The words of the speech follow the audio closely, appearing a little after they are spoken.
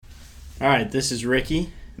All right, this is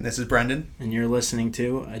Ricky. And this is Brendan. And you're listening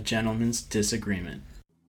to A Gentleman's Disagreement.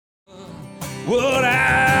 What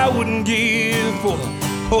I wouldn't give for the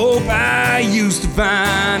hope I used to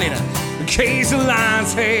find in a case of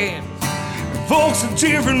lion's head. Folks of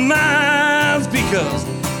different minds, because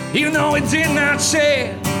even though we did not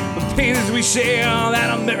share the pains we share,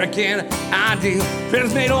 that American ideal,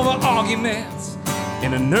 friends made over arguments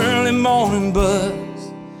in an early morning buzz.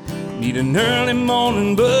 Need an early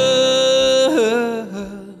morning buzz.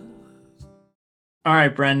 All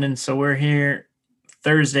right, Brendan. So we're here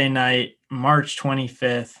Thursday night, March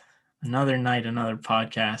 25th. Another night, another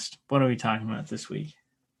podcast. What are we talking about this week?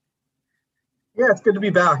 Yeah, it's good to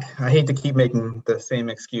be back. I hate to keep making the same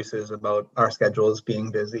excuses about our schedules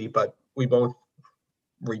being busy, but we both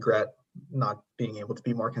regret not being able to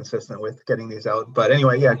be more consistent with getting these out. But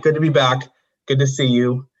anyway, yeah, good to be back. Good to see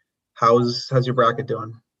you. How's your bracket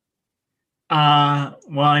doing?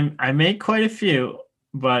 Well, I made quite a few,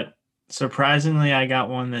 but surprisingly, I got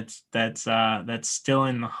one that's still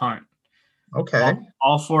in the hunt. Okay.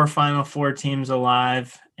 All four Final Four teams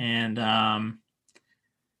alive, and yeah,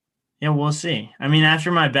 we'll see. I mean,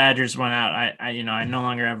 after my Badgers went out, I no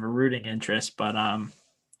longer have a rooting interest, but I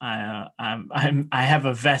have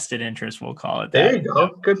a vested interest. We'll call it that. There you go.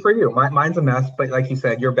 Good for you. Mine's a mess, but like you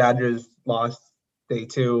said, your Badgers lost day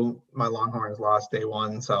 2. My Longhorns lost day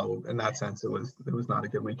 1. So in that sense, it was not a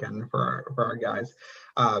good weekend for our guys.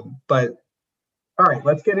 But all right,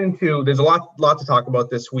 let's get into. There's a lot to talk about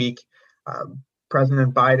this week.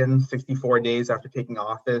 President Biden, 64 days after taking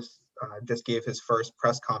office, just gave his first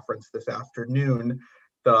press conference this afternoon.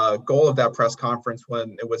 The goal of that press conference,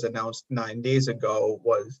 when it was announced 9 days ago,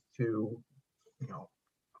 was to,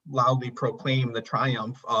 loudly proclaim the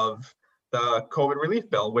triumph of the COVID relief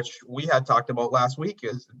bill, which we had talked about last week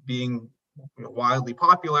as being wildly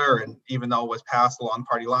popular. And even though it was passed along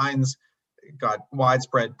party lines, it got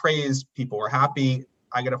widespread praise. People were happy.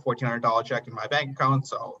 I got a $1,400 check in my bank account.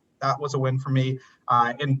 So that was a win for me.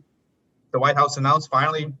 And the White House announced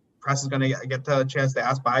finally, press is going to get the chance to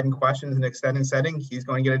ask Biden questions in an extended setting. He's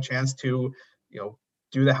going to get a chance to,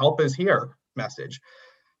 do the help is here message.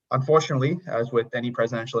 Unfortunately, as with any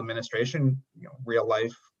presidential administration, real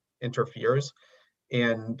life interferes.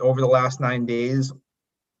 And over the last 9 days,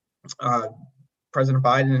 President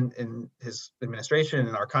Biden and his administration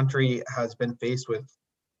and our country has been faced with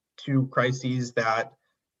 2 crises that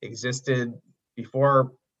existed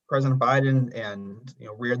before President Biden and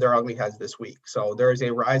reared their ugly heads this week. So there is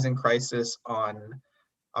a rising crisis on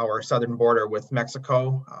our southern border with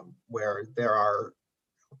Mexico, where there are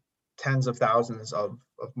tens of thousands of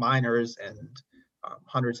minors and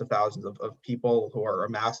hundreds of thousands of people who are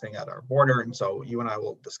amassing at our border. And so you and I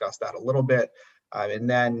will discuss that a little bit. And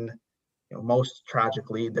then, most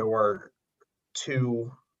tragically, there were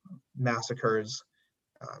 2 massacres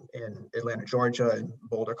in Atlanta, Georgia, and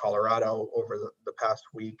Boulder, Colorado over the past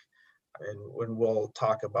week. And when we'll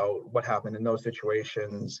talk about what happened in those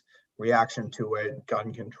situations, reaction to it,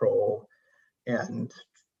 gun control, and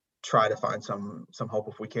try to find some hope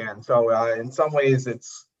if we can. So in some ways,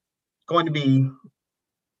 it's going to be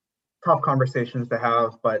tough conversations to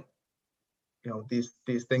have, but these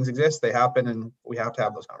things exist, they happen, and we have to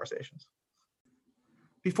have those conversations.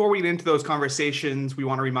 Before we get into those conversations, we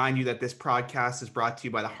want to remind you that this podcast is brought to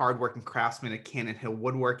you by the hardworking craftsmen at Cannon Hill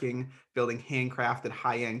Woodworking, building handcrafted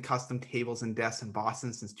high-end custom tables and desks in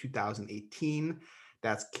Boston since 2018.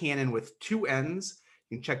 That's Cannon with 2 N's.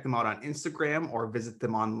 You can check them out on Instagram or visit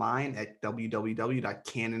them online at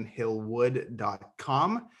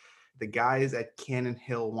www.cannonhillwood.com. The guys at Cannon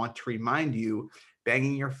Hill want to remind you,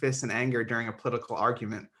 banging your fists in anger during a political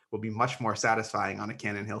argument will be much more satisfying on a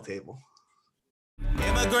Cannon Hill table.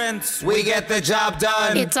 Immigrants, we get the job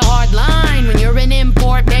done. It's a hard line when you're an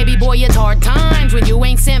import, baby boy. It's hard times when you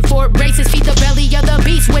ain't sent for it. Racists feed the belly of the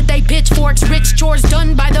beast with they pitchforks. Rich chores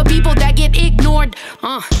done by the people that get ignored.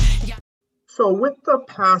 So with the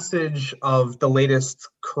passage of the latest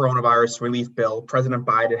coronavirus relief bill, President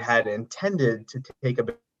Biden had intended to take a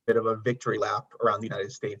bit of a victory lap around the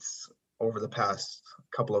United States over the past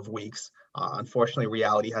couple of weeks. Unfortunately,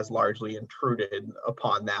 reality has largely intruded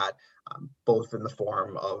upon that, both in the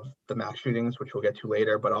form of the mass shootings, which we'll get to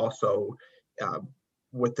later, but also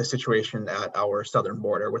with the situation at our southern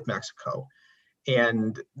border with Mexico.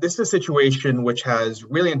 And this is a situation which has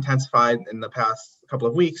really intensified in the past couple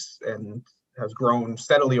of weeks and has grown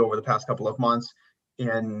steadily over the past couple of months.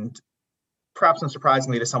 And perhaps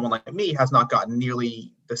unsurprisingly to someone like me, has not gotten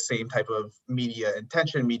nearly the same type of media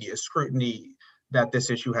attention, media scrutiny that this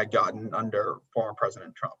issue had gotten under former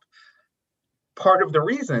President Trump. Part of the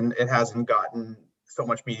reason it hasn't gotten so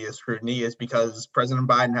much media scrutiny is because President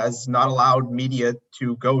Biden has not allowed media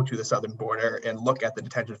to go to the southern border and look at the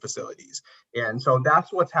detention facilities. And so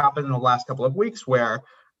that's what's happened in the last couple of weeks, where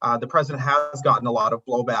the president has gotten a lot of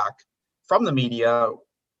blowback from the media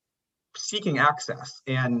seeking access.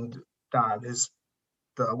 And the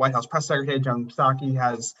White House press secretary, Jen Psaki,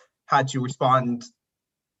 has had to respond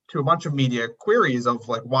to a bunch of media queries of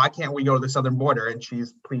like, why can't we go to the southern border? And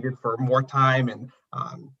she's pleaded for more time. And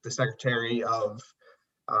the Secretary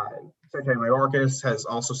Mayorkas has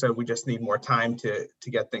also said we just need more time to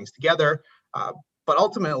get things together. But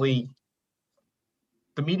ultimately,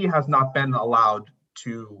 the media has not been allowed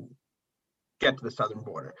to get to the southern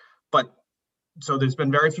border. But so there's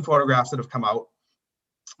been very few photographs that have come out.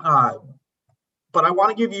 But I want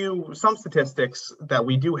to give you some statistics that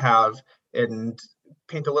we do have and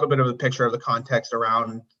paint a little bit of a picture of the context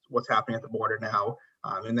around what's happening at the border now,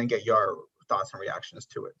 and then get your thoughts and reactions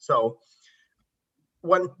to it. So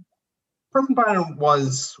when President Biden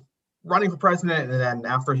was running for president, and then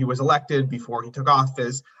after he was elected, before he took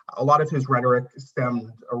office, a lot of his rhetoric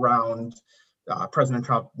stemmed around President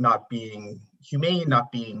Trump not being humane,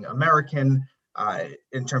 not being American,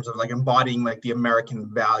 in terms of like embodying like the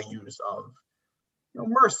American values of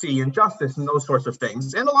mercy and justice and those sorts of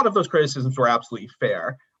things. And a lot of those criticisms were absolutely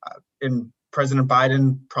fair. And President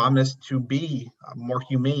Biden promised to be more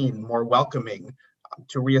humane, more welcoming,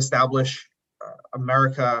 to reestablish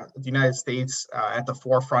America, the United States, at the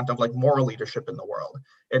forefront of like moral leadership in the world.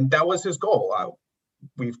 And that was his goal.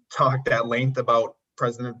 We've talked at length about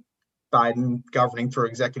President Biden governing through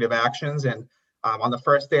executive actions. And on the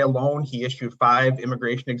first day alone, he issued 5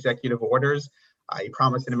 immigration executive orders. He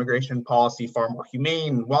promised an immigration policy far more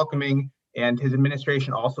humane and welcoming, and his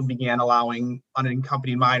administration also began allowing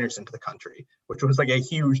unaccompanied minors into the country, which was like a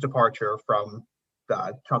huge departure from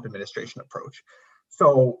the Trump administration approach.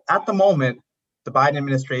 So at the moment, the Biden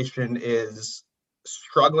administration is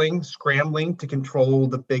scrambling to control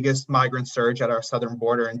the biggest migrant surge at our southern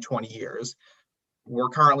border in 20 years. We're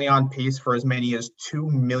currently on pace for as many as 2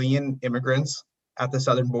 million immigrants at the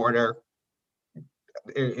southern border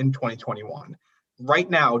in 2021. Right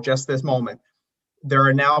now, just this moment, there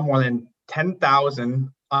are now more than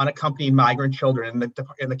 10,000 unaccompanied migrant children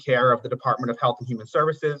in the care of the Department of Health and Human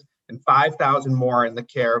Services, and 5,000 more in the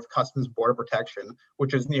care of Customs Border Protection,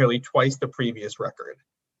 which is nearly twice the previous record.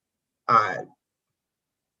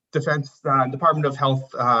 Department of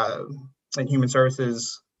Health and Human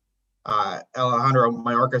Services, Alejandro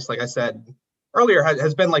Mayorkas, like I said earlier,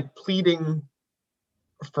 has been like pleading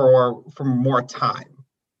for more time.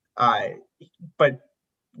 But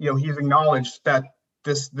he's acknowledged that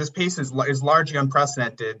this pace is largely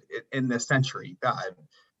unprecedented in this century.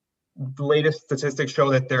 The latest statistics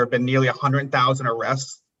show that there have been nearly 100,000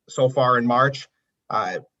 arrests so far in March,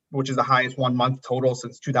 which is the highest 1 month total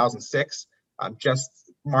since 2006. Just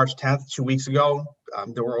March 10th, 2 weeks ago,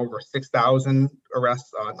 there were over 6,000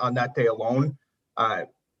 arrests on that day alone.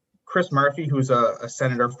 Chris Murphy, who's a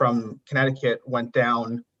senator from Connecticut, went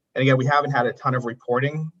down. And again, we haven't had a ton of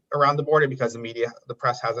reporting around the border because the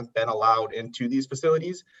press hasn't been allowed into these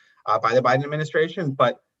facilities by the Biden administration.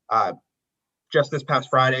 But just this past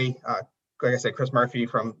Friday, like I said, Chris Murphy,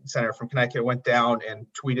 senator from Connecticut, went down and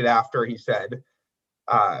tweeted after. He said,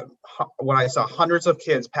 when I saw hundreds of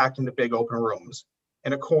kids packed into big open rooms.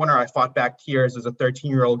 In a corner, I fought back tears as a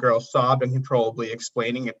 13-year-old girl sobbed uncontrollably,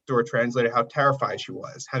 explaining it through a translator how terrified she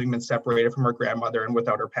was, having been separated from her grandmother and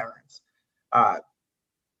without her parents.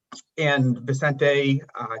 And Vicente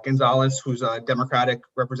Gonzalez, who's a Democratic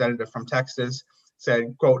representative from Texas,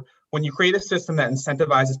 said, quote, "When you create a system that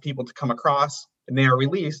incentivizes people to come across and they are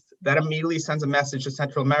released, that immediately sends a message to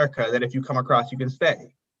Central America that if you come across, you can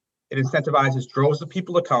stay. It incentivizes droves of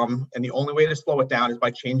people to come, and the only way to slow it down is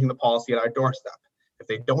by changing the policy at our doorstep. If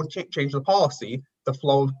they don't change the policy, the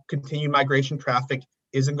flow of continued migration traffic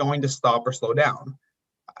isn't going to stop or slow down.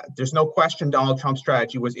 There's no question Donald Trump's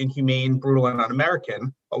strategy was inhumane, brutal, and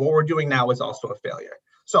un-American, but what we're doing now is also a failure."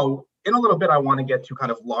 So in a little bit, I want to get to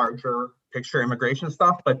kind of larger picture immigration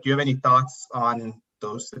stuff, but do you have any thoughts on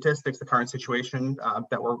those statistics, the current situation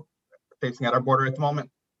that we're facing at our border at the moment?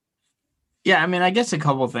 Yeah, I mean, I guess a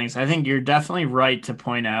couple of things. I think you're definitely right to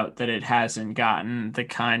point out that it hasn't gotten the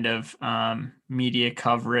kind of media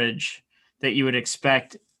coverage that you would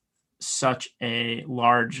expect such a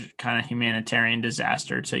large kind of humanitarian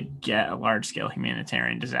disaster to get, a large-scale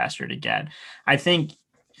humanitarian disaster to get. I think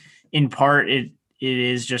in part it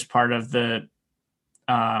is just part of the,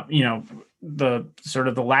 the sort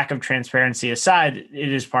of the lack of transparency aside,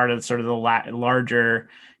 it is part of sort of the larger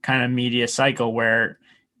kind of media cycle where,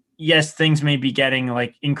 yes, things may be getting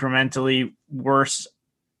like incrementally worse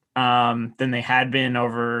than they had been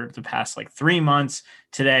over the past like 3 months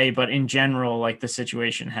today. But in general, like the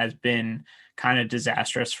situation has been kind of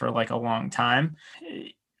disastrous for like a long time.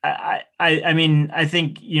 I mean, I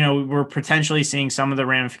think, we're potentially seeing some of the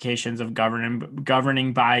ramifications of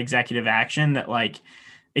governing by executive action, that like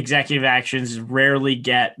executive actions rarely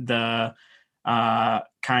get the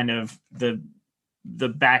kind of the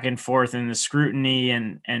back and forth and the scrutiny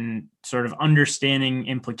and sort of understanding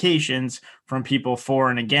implications from people for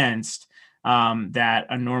and against that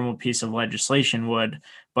a normal piece of legislation would.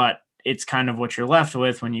 But it's kind of what you're left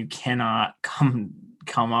with when you cannot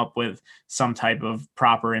come up with some type of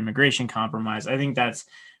proper immigration compromise. I think that's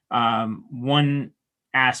one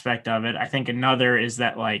aspect of it. I think another is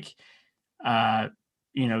that like,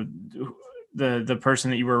 the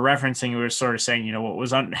person that you were referencing was sort of saying, what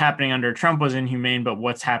was happening under Trump was inhumane, but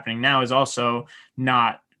what's happening now is also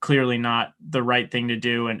clearly not the right thing to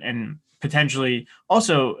do. And potentially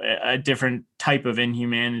also a different type of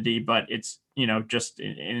inhumanity, but it's, just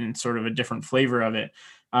in sort of a different flavor of it.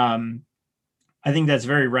 I think that's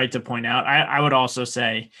very right to point out. I would also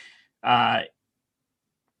say, it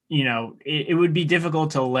would be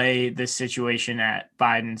difficult to lay this situation at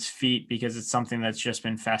Biden's feet because it's something that's just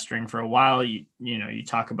been festering for a while. You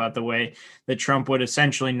talk about the way that Trump would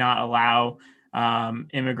essentially not allow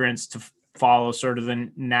immigrants to follow sort of the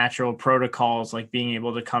natural protocols, like being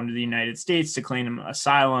able to come to the United States to claim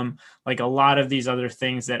asylum, like a lot of these other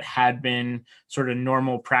things that had been sort of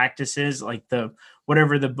normal practices, like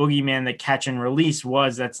whatever the boogeyman that catch and release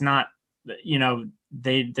was, that's not,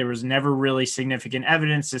 there was never really significant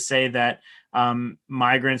evidence to say that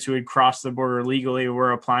migrants who had crossed the border legally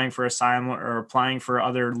were applying for asylum or applying for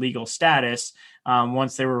other legal status.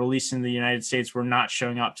 Once they were released in the United States, were not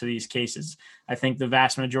showing up to these cases. I think the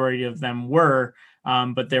vast majority of them were,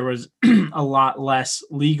 but there was a lot less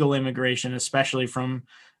legal immigration, especially from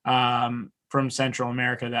Central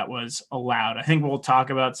America, that was allowed. I think we'll talk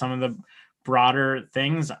about some of the broader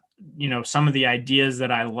things, some of the ideas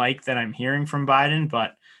that I like that I'm hearing from Biden,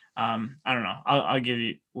 but I don't know. I'll give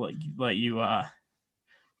you, let you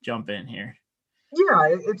jump in here.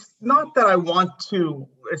 Yeah, it's not that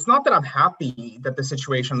I'm happy that the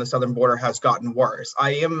situation on the southern border has gotten worse.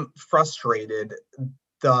 I am frustrated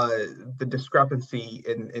the discrepancy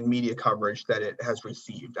in media coverage that it has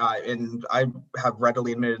received. And I have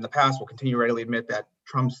readily admitted in the past, will continue to readily admit that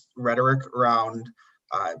Trump's rhetoric around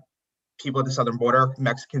people at the southern border,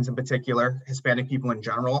 Mexicans in particular, Hispanic people in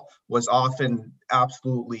general, was often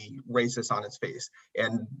absolutely racist on its face.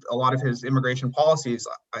 And a lot of his immigration policies,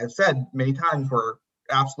 I've said many times, were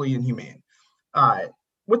absolutely inhumane.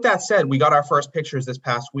 With that said, we got our first pictures this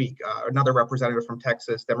past week. Another representative from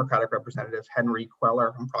Texas, Democratic Representative Henry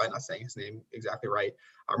Queller, I'm probably not saying his name exactly right,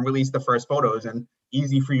 released the first photos, and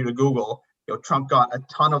easy for you to Google. Trump got a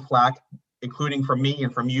ton of flack, including from me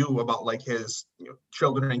and from you, about like his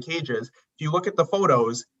children in cages. If you look at the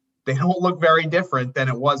photos, they don't look very different than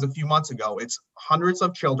it was a few months ago. It's hundreds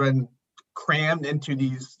of children crammed into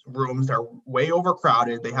these rooms. They're way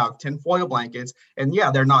overcrowded. They have tinfoil blankets, and yeah,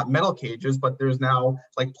 they're not metal cages, but there's now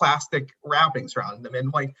like plastic wrappings around them.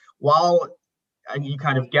 And like, while you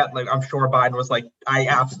kind of get, like, I'm sure Biden was like, I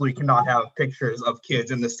absolutely cannot have pictures of kids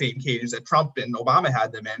in the same cages that Trump and Obama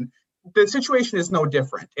had them in. The situation is no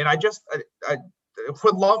different. And I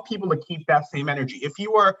would love people to keep that same energy. If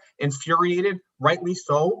you are infuriated, rightly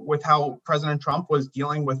so, with how President Trump was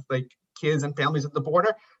dealing with like kids and families at the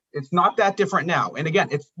border, it's not that different now. And again,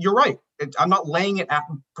 you're right. I'm not laying it at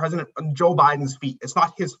President Joe Biden's feet. It's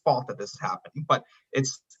not his fault that this is happening, but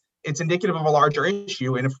it's indicative of a larger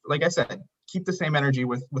issue. And if, like I said, keep the same energy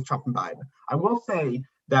with Trump and Biden. I will say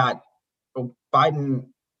that Biden,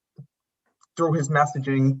 through his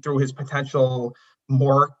messaging, through his potential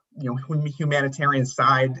more humanitarian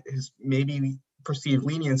side, his maybe perceived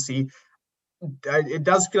leniency, it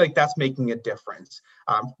does feel like that's making a difference.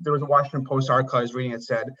 There was a Washington Post article I was reading that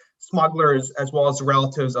said smugglers, as well as the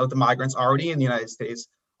relatives of the migrants already in the United States,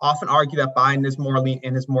 often argue that Biden is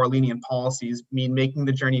his more lenient policies mean making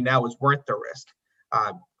the journey now is worth the risk.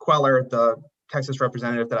 Queller, the Texas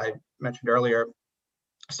representative that I mentioned earlier,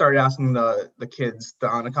 started asking the kids, the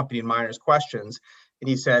unaccompanied minors, questions. And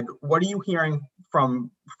he said, what are you hearing from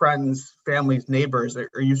friends, families, neighbors? Are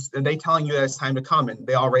they telling you that it's time to come? And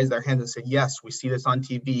they all raised their hands and said, yes, we see this on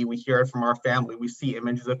TV. We hear it from our family. We see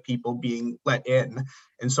images of people being let in.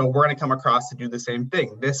 And so we're going to come across to do the same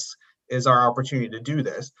thing. This is our opportunity to do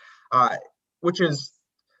this, which is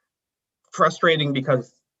frustrating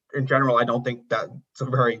because in general, I don't think that's a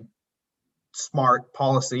very smart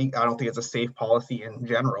policy. I don't think it's a safe policy in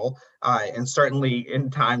general. And certainly in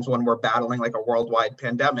times when we're battling like a worldwide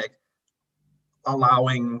pandemic,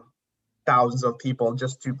 allowing thousands of people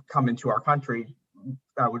just to come into our country.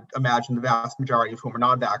 I would imagine the vast majority of whom are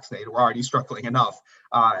not vaccinated. We're already struggling enough.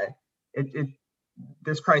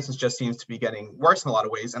 This crisis just seems to be getting worse in a lot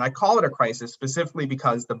of ways. And I call it a crisis specifically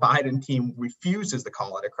because the Biden team refuses to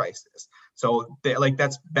call it a crisis. So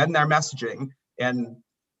that's been their messaging. And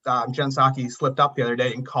Jen Psaki slipped up the other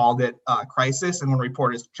day and called it a crisis. And when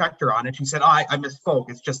reporters checked her on it, she said, I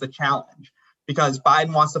misspoke. It's just a challenge, because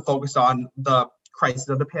Biden wants to focus on the crisis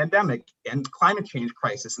of the pandemic and climate change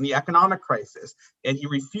crisis and the economic crisis. And he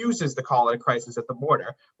refuses to call it a crisis at the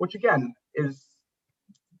border, which again is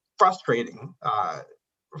frustrating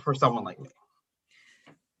for someone like me.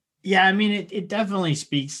 Yeah, I mean, it definitely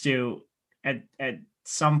speaks to at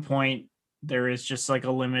some point there is just like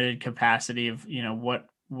a limited capacity of,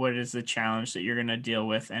 what is the challenge that you're going to deal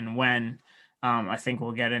with, and when. I think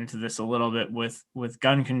we'll get into this a little bit with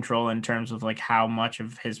gun control in terms of like how much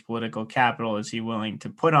of his political capital is he willing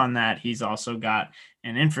to put on that. He's also got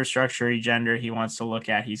an infrastructure agenda he wants to look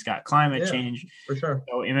at. He's got climate change. For sure.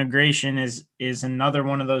 So immigration is another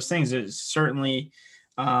one of those things. It's certainly,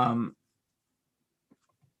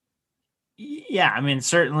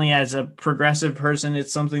 certainly as a progressive person,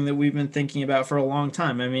 it's something that we've been thinking about for a long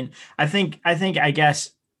time. I mean, I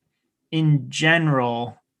guess in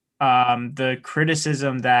general, the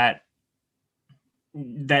criticism that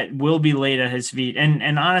will be laid at his feet.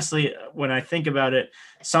 And honestly, when I think about it,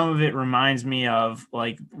 some of it reminds me of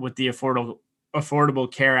like with the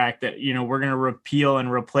Affordable Care Act that, we're going to repeal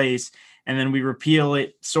and replace, and then we repeal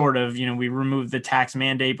it sort of, we remove the tax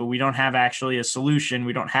mandate, but we don't have actually a solution.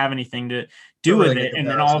 We don't have anything to do with it. And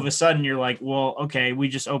then all of a sudden you're like, well, okay, we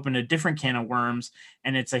just opened a different can of worms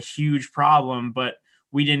and it's a huge problem, but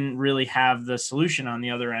we didn't really have the solution on the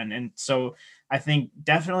other end. And so I think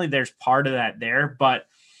definitely there's part of that there, but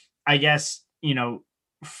I guess,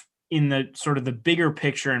 in the sort of the bigger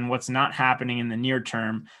picture and what's not happening in the near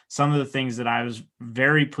term, some of the things that I was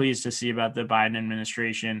very pleased to see about the Biden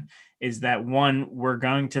administration is that, one, we're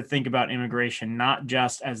going to think about immigration, not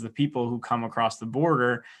just as the people who come across the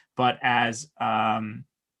border, but as,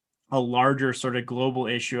 a larger sort of global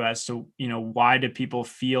issue as to, why do people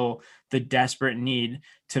feel the desperate need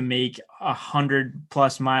to make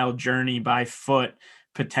 100+ mile journey by foot,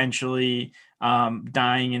 potentially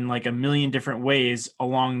dying in like a million different ways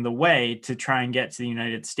along the way to try and get to the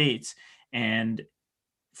United States. And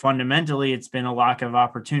fundamentally, it's been a lack of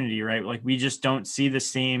opportunity, right? Like we just don't see the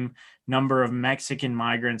same number of Mexican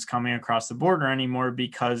migrants coming across the border anymore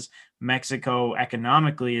because Mexico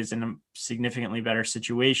economically is in a significantly better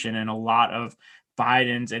situation. And a lot of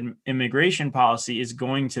Biden's immigration policy is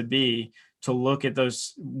going to be to look at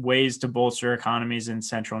those ways to bolster economies in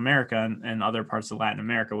Central America and other parts of Latin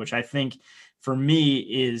America, which I think for me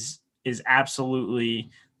is absolutely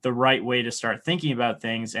the right way to start thinking about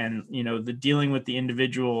things. And, the dealing with the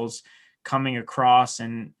individuals coming across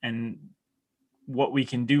and what we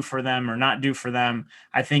can do for them or not do for them,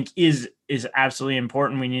 I think is absolutely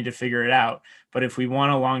important. We need to figure it out. But if we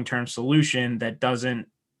want a long-term solution that doesn't,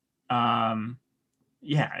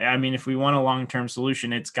 if we want a long-term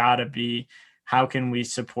solution, it's got to be, how can we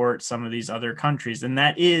support some of these other countries? And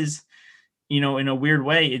that is, in a weird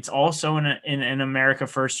way, it's also in an America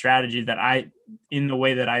First strategy that in the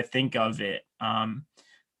way that I think of it,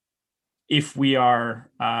 if we are,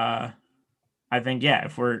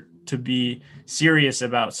 if we're to be serious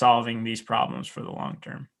about solving these problems for the long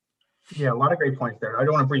term. Yeah, a lot of great points there. I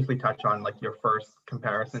do want to briefly touch on like your first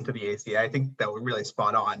comparison to the ACA. I think that was really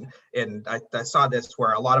spot on. And I saw this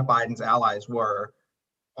where a lot of Biden's allies were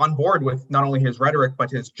on board with not only his rhetoric,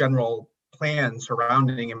 but his general plan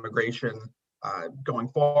surrounding immigration going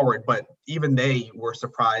forward. But even they were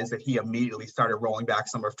surprised that he immediately started rolling back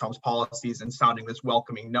some of Trump's policies and sounding this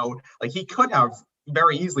welcoming note. Like he could have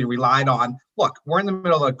very easily relied on, look, we're in the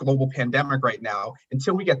middle of a global pandemic right now.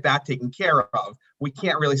 Until we get that taken care of, we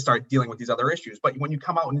can't really start dealing with these other issues. But when you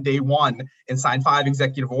come out in day one and sign 5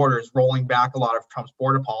 executive orders rolling back a lot of Trump's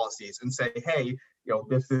border policies and say, hey,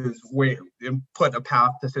 this is where, and put a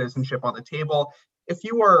path to citizenship on the table. If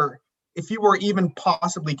you were even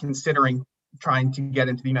possibly considering trying to get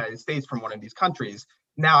into the United States from one of these countries,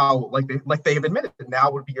 now, like they have admitted,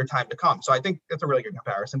 now would be your time to come. So I think that's a really good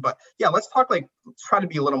comparison. But yeah, let's try to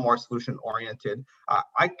be a little more solution oriented.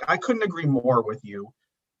 I couldn't agree more with you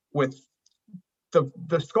with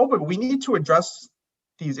the scope of it. We need to address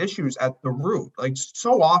these issues at the root. Like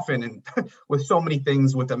so often, and with so many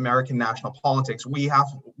things with American national politics,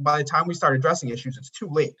 by the time we start addressing issues, it's too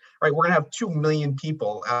late, right? We're gonna have 2 million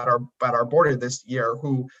people at our border this year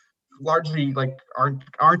who largely like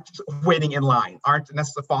aren't waiting in line, aren't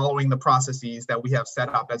necessarily following the processes that we have set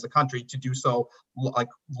up as a country to do so like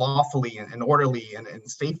lawfully and orderly and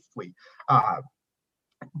safely.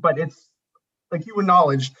 But it's like you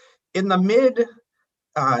acknowledged, in the mid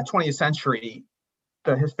 20th century,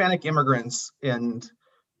 the Hispanic immigrants and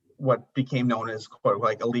what became known as quote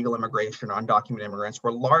like illegal immigration or undocumented immigrants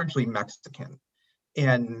were largely Mexican.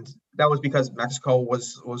 And that was because Mexico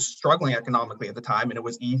was struggling economically at the time, and it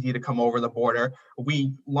was easy to come over the border.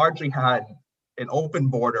 We largely had an open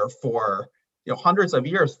border for hundreds of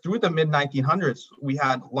years. Through the mid 1900s, we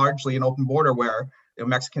had largely an open border where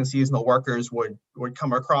Mexican seasonal workers would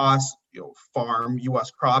come across, farm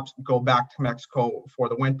U.S. crops, go back to Mexico for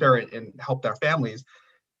the winter and help their families.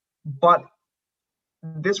 But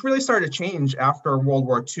this really started to change after World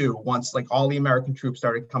War II, once like all the American troops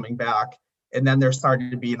started coming back. And then there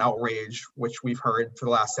started to be an outrage, which we've heard for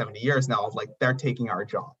the last 70 years now, of like, they're taking our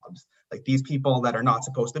jobs. Like, these people that are not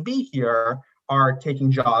supposed to be here are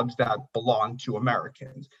taking jobs that belong to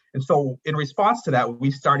Americans. And so in response to that,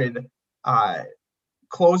 we started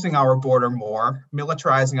closing our border more,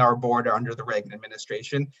 militarizing our border under the Reagan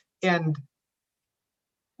administration. And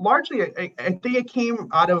largely, I think it came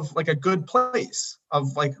out of like a good place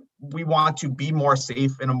of like, we want to be more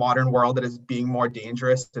safe in a modern world that is being more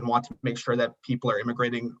dangerous, and want to make sure that people are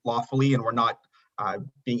immigrating lawfully and we're not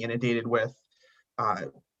being inundated with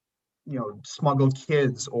smuggled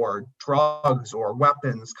kids or drugs or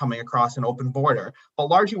weapons coming across an open border. But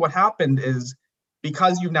largely what happened is,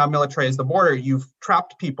 because you've now militarized the border, you've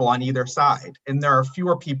trapped people on either side, and there are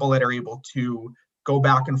fewer people that are able to go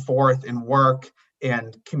back and forth and work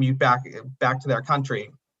and commute back to their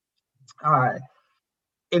country.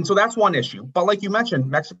 And so that's one issue. But like you mentioned,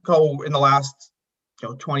 Mexico in the last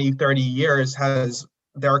 20, 30 years,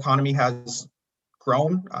 their economy has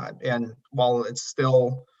grown. And while it's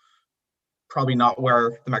still probably not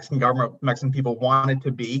where the Mexican people want it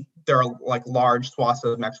to be, there are like large swaths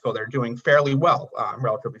of Mexico that are doing fairly well,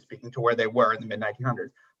 relatively speaking, to where they were in the mid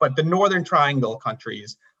 1900s. But the Northern Triangle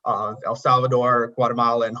countries of El Salvador,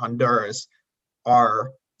 Guatemala, and Honduras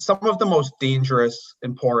are some of the most dangerous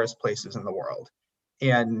and poorest places in the world.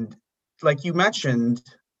 And like you mentioned,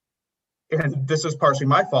 and this is partially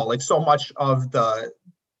my fault, like so much of the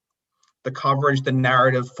coverage, the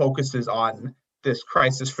narrative focuses on this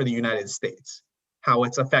crisis for the United States, how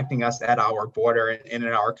it's affecting us at our border and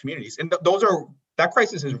in our communities. And that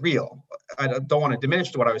crisis is real. I don't want to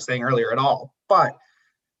diminish what I was saying earlier at all, but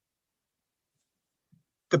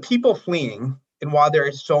the people fleeing, and why there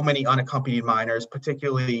are so many unaccompanied minors,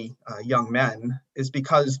 particularly young men, is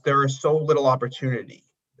because there is so little opportunity.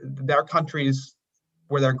 Their countries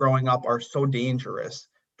where they're growing up are so dangerous.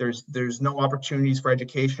 There's no opportunities for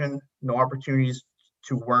education, no opportunities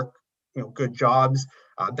to work, good jobs.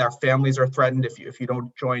 Their families are threatened if you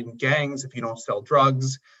don't join gangs, if you don't sell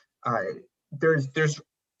drugs. There's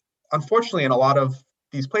unfortunately, in a lot of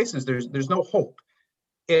these places, there's no hope.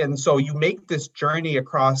 And so you make this journey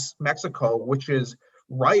across Mexico, which is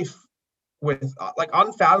rife with like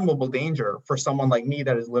unfathomable danger for someone like me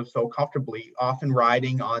that has lived so comfortably, often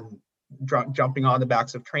jumping on the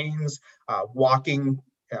backs of trains, walking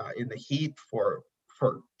in the heat for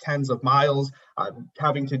tens of miles,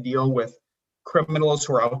 having to deal with criminals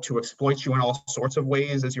who are out to exploit you in all sorts of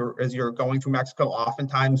ways as you're going through Mexico.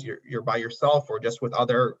 Oftentimes you're by yourself or just with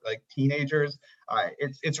other like teenagers.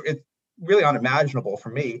 It's really unimaginable for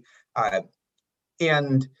me.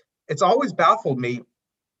 And it's always baffled me.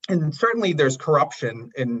 And certainly there's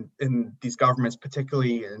corruption in these governments,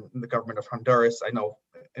 particularly in the government of Honduras, I know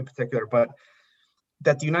in particular, but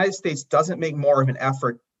that the United States doesn't make more of an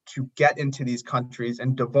effort to get into these countries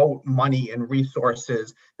and devote money and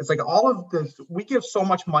resources. It's like all of this, we give so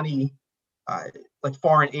much money, like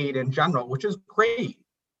foreign aid in general, which is great.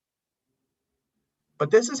 But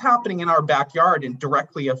this is happening in our backyard and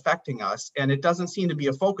directly affecting us. And it doesn't seem to be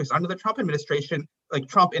a focus under the Trump administration, like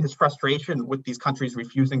Trump in his frustration with these countries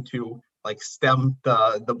refusing to like stem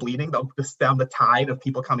the bleeding, to stem the tide of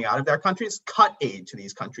people coming out of their countries, cut aid to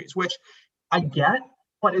these countries, which I get,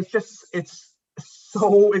 but it's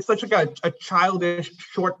such like a childish,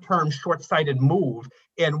 short-term, short-sighted move.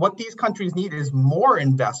 And what these countries need is more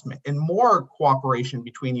investment and more cooperation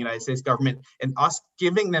between the United States government and us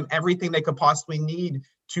giving them everything they could possibly need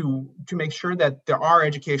to make sure that there are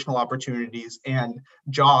educational opportunities and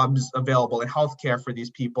jobs available and healthcare for these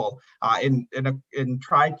people, and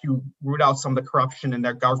try to root out some of the corruption in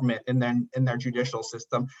their government and then in their judicial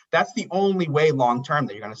system. That's the only way long-term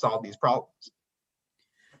that you're going to solve these problems.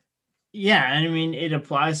 Yeah, I mean, it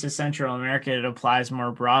applies to Central America. It applies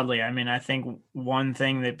more broadly. I mean, I think one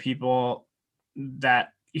thing that people that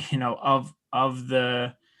of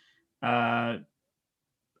the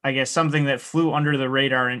I guess something that flew under the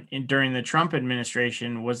radar during the Trump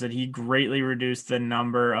administration was that he greatly reduced the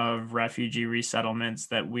number of refugee resettlements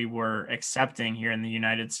that we were accepting here in the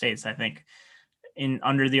United States. I think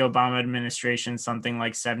under the Obama administration, something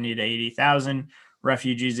like 70 to 80,000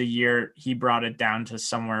 refugees a year. He brought it down to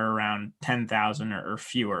somewhere around 10,000 or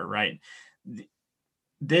fewer, right?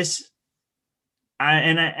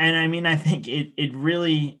 I think it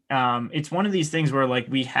really, it's one of these things where like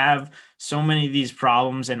we have so many of these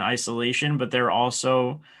problems in isolation, but they're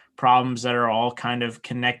also problems that are all kind of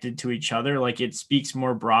connected to each other. Like it speaks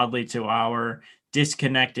more broadly to our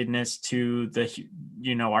disconnectedness to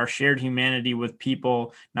our shared humanity with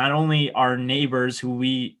people, not only our neighbors who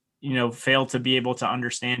we, fail to be able to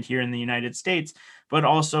understand here in the United States, but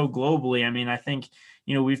also globally. I mean, I think,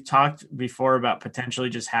 we've talked before about potentially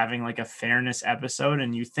just having like a fairness episode,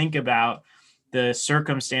 and you think about the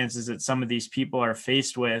circumstances that some of these people are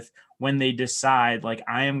faced with when they decide like,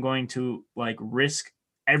 I am going to like risk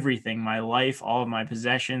everything, my life, all of my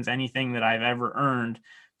possessions, anything that I've ever earned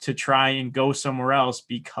to try and go somewhere else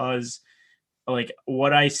because like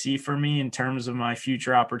what I see for me in terms of my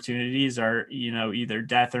future opportunities are, either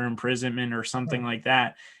death or imprisonment or something like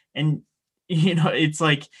that. And, it's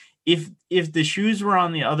like, if the shoes were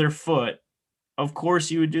on the other foot, of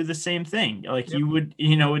course you would do the same thing. Like you would,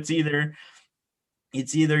 it's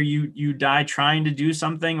either you die trying to do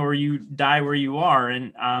something or you die where you are.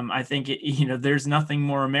 And I think there's nothing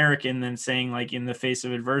more American than saying like in the face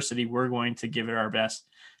of adversity, we're going to give it our best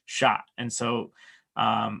shot. And so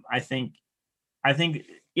I think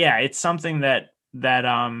yeah, it's something that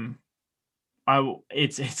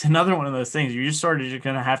it's another one of those things you're just sort of just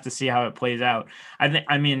going to have to see how it plays out.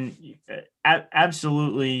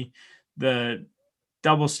 Absolutely the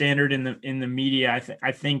double standard in the media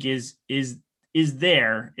I think is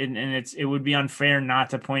there, and it would be unfair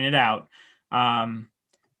not to point it out.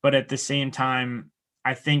 But at the same time,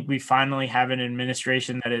 I think we finally have an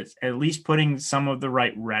administration that is at least putting some of the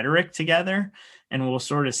right rhetoric together, and we'll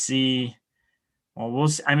sort of see. Well, we'll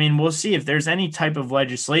see if there's any type of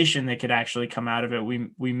legislation that could actually come out of it.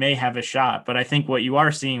 We may have a shot, but I think what you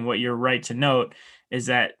are seeing, what you're right to note, is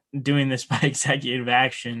that doing this by executive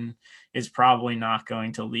action is probably not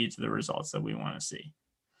going to lead to the results that we want to see.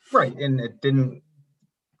 Right, and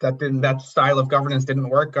that style of governance didn't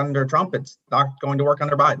work under Trump. It's not going to work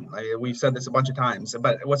under Biden. We've said this a bunch of times,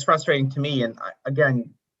 but what's frustrating to me, and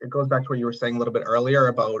again, it goes back to what you were saying a little bit earlier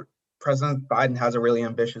about President Biden has a really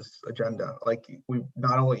ambitious agenda. Like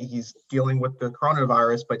not only he's dealing with the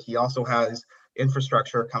coronavirus, but he also has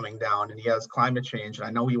infrastructure coming down, and he has climate change. And I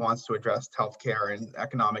know he wants to address healthcare and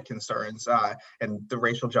economic concerns, and the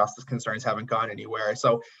racial justice concerns haven't gone anywhere.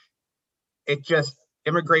 So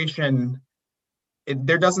immigration,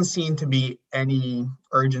 there doesn't seem to be any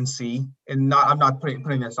urgency. And I'm not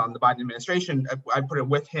putting this on the Biden administration. I put it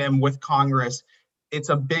with him, with Congress. It's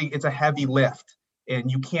a heavy lift.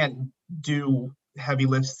 And you can't do heavy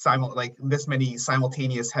lifts like this many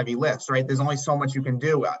simultaneous heavy lifts, right? There's only so much you can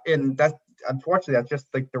do, and unfortunately that's just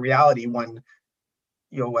like the reality when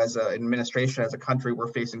as an administration, as a country,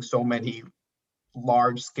 we're facing so many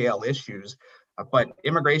large scale issues. But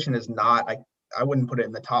immigration is not. I wouldn't put it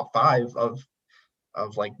in the top 5 of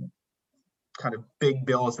like kind of big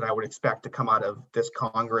bills that I would expect to come out of this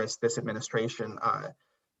Congress, this administration,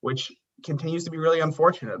 which continues to be really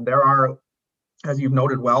unfortunate. There are, as you've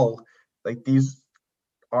noted well, like these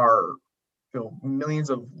are millions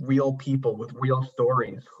of real people with real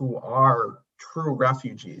stories who are true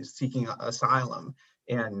refugees seeking asylum,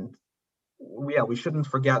 and we shouldn't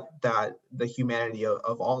forget that the humanity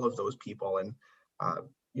of all of those people. And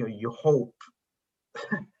you hope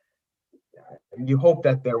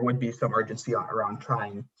that there would be some urgency around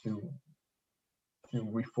trying to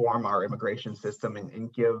reform our immigration system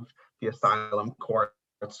and give the asylum courts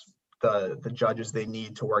the judges they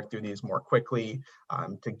need to work through these more quickly,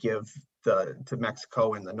 to give to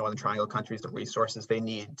Mexico and the Northern Triangle countries the resources they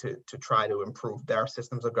need to try to improve their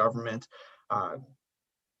systems of government.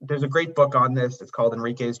 There's a great book on this. It's called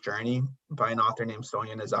Enrique's Journey by an author named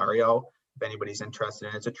Sonia Nazario, if anybody's interested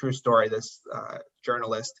in it. It's a true story. This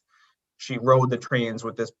journalist, she rode the trains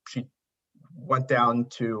with this. She went down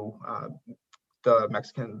to the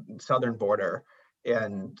Mexican southern border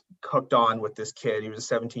and hooked on with this kid. He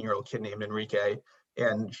was a 17-year-old kid named Enrique,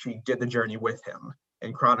 and she did the journey with him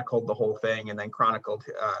and chronicled the whole thing, and then chronicled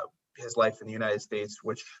his life in the United States,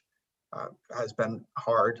 which has been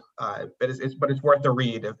hard, but it's worth the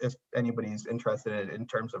read if anybody's interested in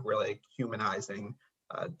terms of really humanizing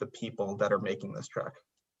the people that are making this trek.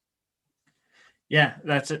 Yeah,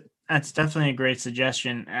 that's it. That's definitely a great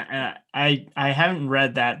suggestion. I haven't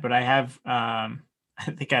read that, but I have. I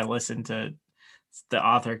think I listened to the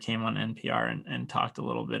author came on NPR and talked a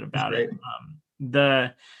little bit about it.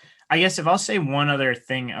 I guess if I'll say one other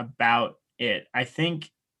thing about it, I think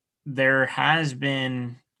there has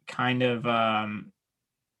been kind of an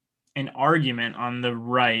argument on the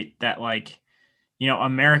right that, like,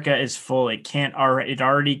 America is full. It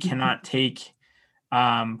already cannot take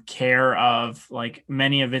care of like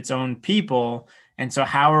many of its own people. And so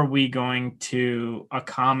how are we going to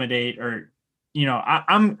accommodate, or,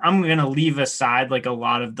 I'm going to leave aside like a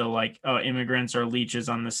lot of the like, oh, immigrants are leeches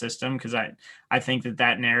on the system. Cause I think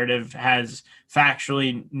that narrative has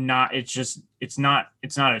factually it's not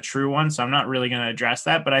a true one. So I'm not really going to address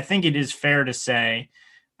that, but I think it is fair to say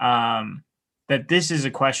that this is a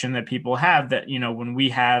question that people have, that,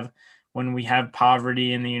 when we have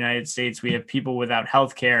poverty in the United States, we have people without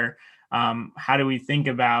health care. How do we think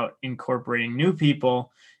about incorporating new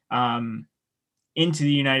people into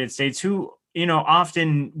the United States who,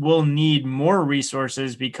 often will need more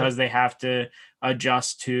resources because they have to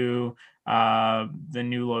adjust to the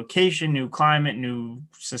new location, new climate, new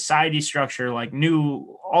society structure, like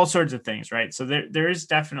new, all sorts of things, right? So there is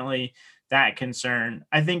definitely that concern.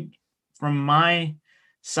 I think from my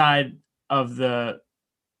side of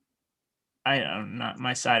not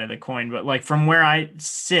my side of the coin, but like from where I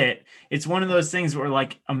sit, it's one of those things where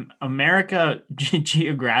like America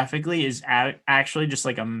geographically is actually just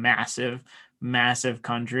like a massive, massive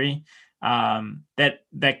country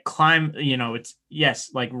that climb, it's, yes,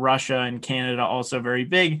 like Russia and Canada also very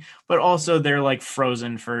big, but also they're like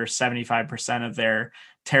frozen for 75% of their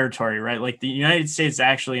territory, right? Like the United States is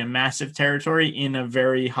actually a massive territory in a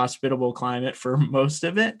very hospitable climate for most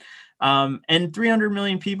of it. And 300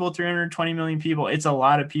 million people, 320 million people, it's a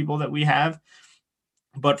lot of people that we have,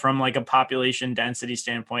 but from like a population density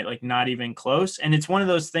standpoint, like not even close. And it's one of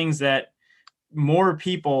those things that more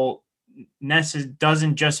people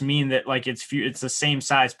doesn't just mean that like it's the same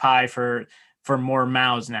size pie for more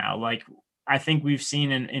mouths now. Like I think we've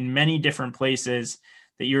seen in many different places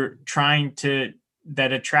that you're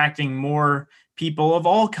that attracting more people of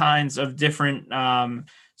all kinds of different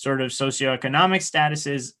sort of socioeconomic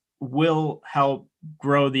statuses will help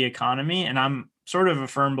grow the economy. And I'm sort of a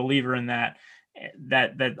firm believer in that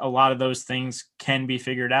a lot of those things can be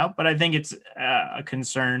figured out, but I think it's a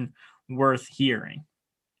concern worth hearing.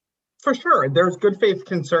 For sure. There's good faith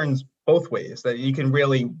concerns both ways that you can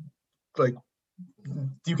really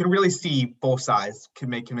see both sides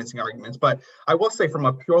can make convincing arguments. But I will say from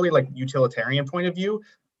a purely like utilitarian point of view,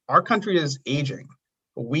 our country is aging.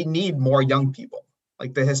 We need more young people.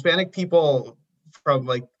 Like the Hispanic people from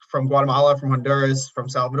Guatemala, from Honduras, from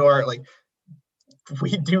Salvador, like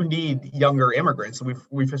we do need younger immigrants.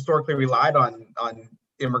 We've historically relied on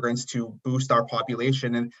immigrants to boost our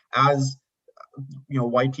population. And as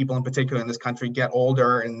white people in particular in this country get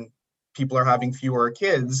older and people are having fewer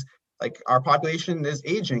kids, like our population is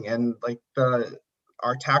aging, and like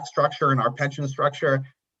our tax structure and our pension structure,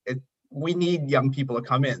 we need young people to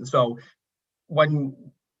come in. So when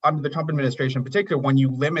under the Trump administration in particular, when you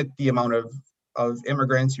limit the amount of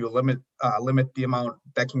immigrants, you limit the amount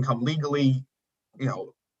that can come legally,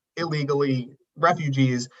 illegally,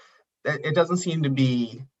 refugees, it doesn't seem to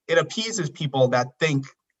be, it appeases people that think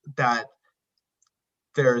that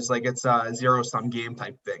there's like it's a zero-sum game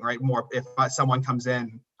type thing, right? More if someone comes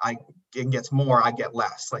in, and gets more, I get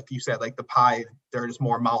less. Like you said, like the pie, there's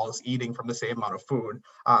more mouths eating from the same amount of food.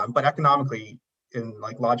 But economically and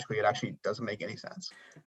like logically, it actually doesn't make any sense.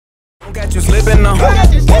 Don't catch you slipping now.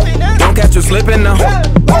 Don't catch you slipping now.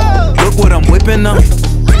 Look what I'm whipping now.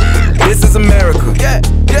 This is America. Yeah.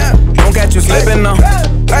 Don't catch you slipping now.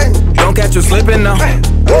 Don't catch you slipping now.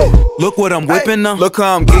 Look what I'm whipping now. Look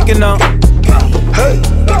how I'm kicking now.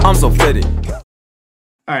 I'm so fitted.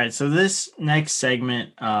 All right, so this next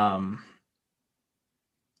segment, I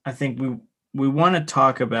think we want to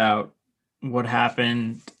talk about what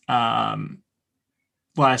happened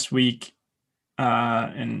last week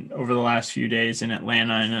and over the last few days in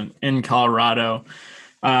Atlanta and in Colorado.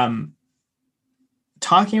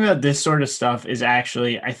 Talking about this sort of stuff is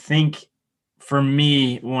actually, I think, for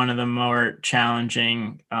me, one of the more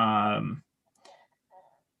challenging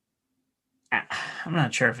I'm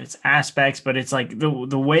not sure if it's aspects, but it's like the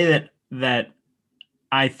way that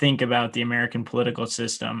I think about the American political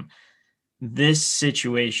system. This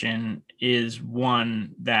situation is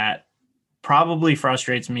one that probably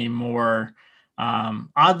frustrates me more,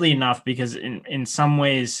 oddly enough, because in some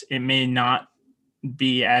ways it may not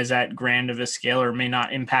be as at grand of a scale or may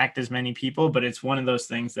not impact as many people, but it's one of those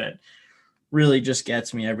things that really just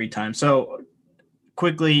gets me every time. So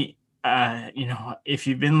quickly, if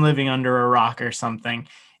you've been living under a rock or something,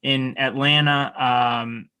 in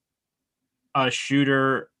Atlanta, a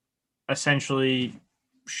shooter essentially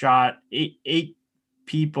shot eight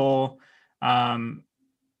people,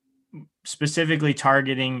 specifically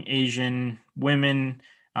targeting Asian women,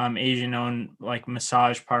 Asian-owned like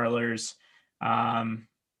massage parlors.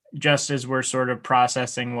 Just as we're sort of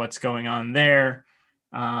processing what's going on there,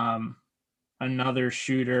 another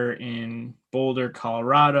shooter in Boulder,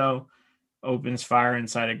 Colorado, opens fire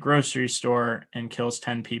inside a grocery store and kills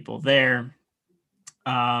 10 people there.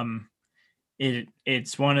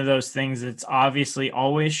 It's one of those things that's obviously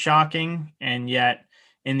always shocking, and yet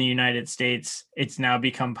in the United States, it's now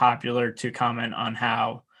become popular to comment on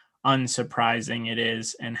how unsurprising it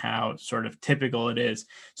is and how sort of typical it is.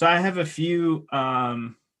 So I have a few,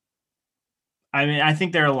 I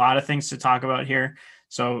think there are a lot of things to talk about here.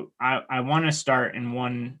 So I want to start in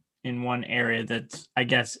one area that's, I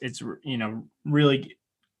guess it's, really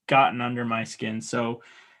gotten under my skin. So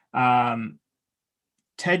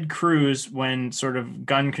Ted Cruz, when sort of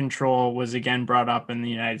gun control was again brought up in the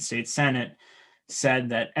United States Senate, said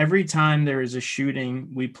that every time there is a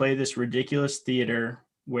shooting, we play this ridiculous theater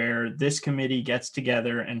where this committee gets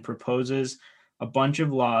together and proposes a bunch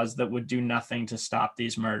of laws that would do nothing to stop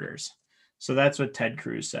these murders. So that's what Ted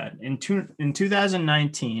Cruz said. In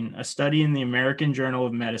 2019, a study in the American Journal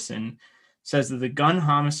of Medicine says that the gun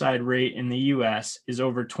homicide rate in the US is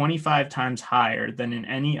over 25 times higher than in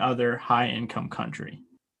any other high-income country.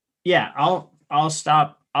 Yeah, I'll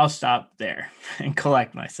stop there and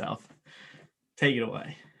collect myself. Take it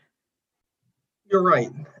away. You're right.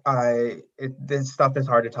 This stuff is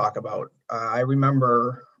hard to talk about. I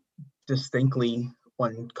remember distinctly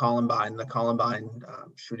when the Columbine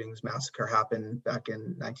shootings massacre happened back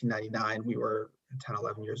in 1999. We were 10,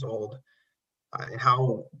 11 years old, and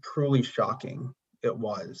how truly shocking it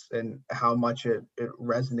was, and how much it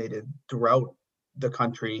resonated throughout the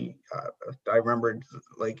country. I remembered,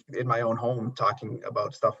 like, in my own home talking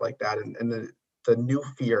about stuff like that, and the new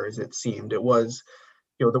fears, it seemed. It was,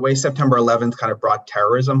 the way September 11th kind of brought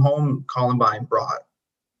terrorism home, Columbine brought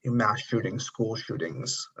mass shootings, school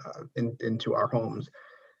shootings into our homes.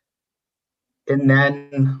 And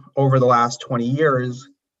then over the last 20 years,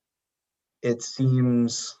 it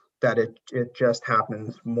seems that it just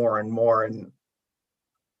happens more and more. And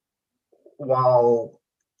while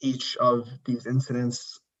each of these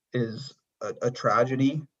incidents is a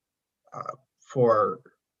tragedy for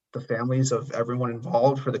the families of everyone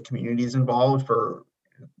involved, for the communities involved, for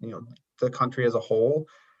the country as a whole,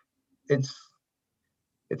 it's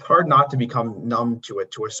hard not to become numb to it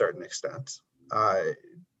to a certain extent,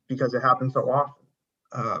 because it happens so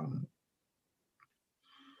often.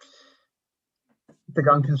 The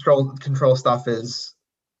gun control stuff is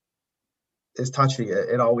touchy.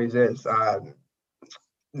 It always is.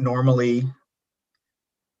 Normally,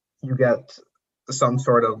 you get some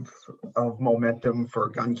sort of momentum for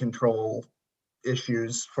gun control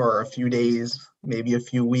issues for a few days, maybe a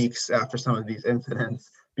few weeks after some of these incidents,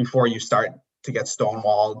 before you start to get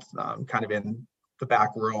stonewalled, kind of in the back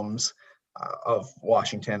rooms of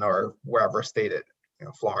Washington or wherever state it,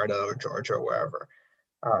 Florida or Georgia or wherever.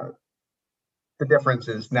 The difference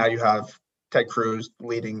is now you have Ted Cruz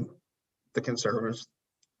leading the conservatives,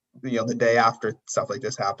 the day after stuff like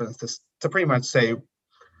this happens, to pretty much say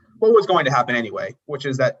what was going to happen anyway, which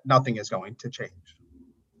is that nothing is going to change.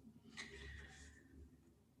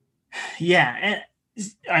 Yeah,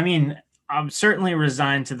 and I'm certainly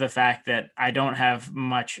resigned to the fact that I don't have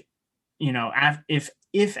much, if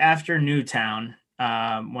after Newtown,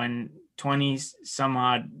 when 20 some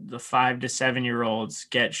odd, the 5 to 7 year olds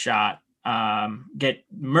get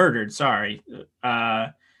murdered,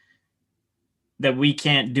 that we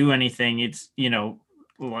can't do anything. It's, you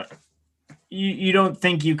don't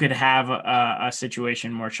think you could have a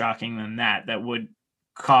situation more shocking than that would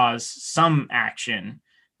cause some action,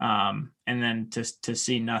 and then to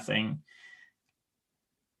see nothing.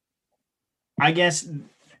 I guess,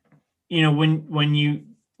 when you,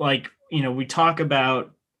 we talk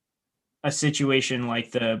about a situation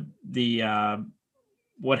like the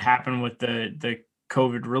what happened with the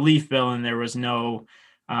COVID relief bill, and there was no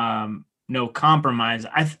compromise.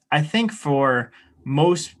 I think for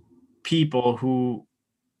most people the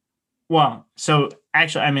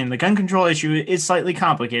gun control issue is slightly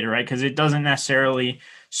complicated, right? Because it doesn't necessarily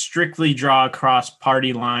strictly draw across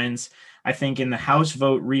party lines. I think in the House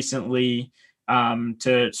vote recently,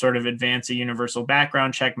 to sort of advance a universal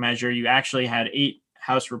background check measure, you actually had 8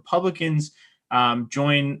 House Republicans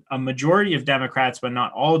join a majority of Democrats, but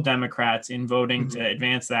not all Democrats, in voting to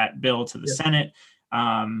advance that bill to the Senate.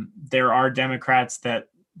 There are Democrats that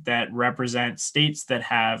that represent states that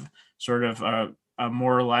have sort of a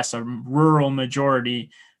more or less a rural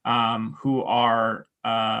majority, who are,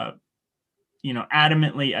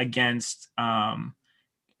 adamantly against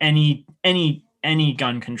any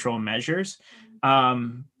gun control measures.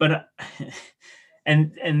 But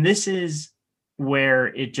and this is where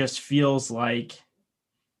it just feels like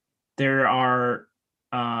there are,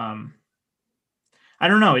 I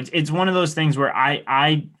don't know. It's one of those things where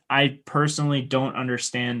I personally don't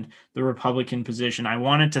understand the Republican position. I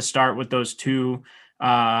wanted to start with those two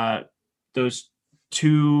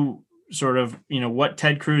sort of, what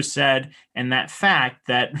Ted Cruz said, and that fact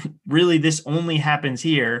that really this only happens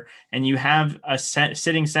here, and you have a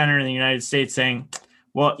sitting senator in the United States saying,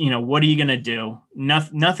 well, what are you going to do?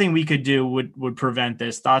 Nothing we could do would prevent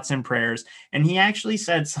this. Thoughts and prayers. And he actually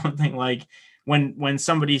said something like, when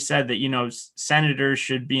somebody said that, senators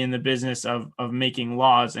should be in the business of making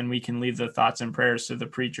laws and we can leave the thoughts and prayers to the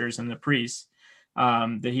preachers and the priests,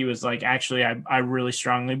 that he was like, actually, I really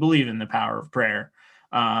strongly believe in the power of prayer,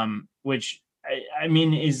 which I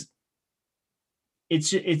mean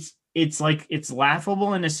it's like, it's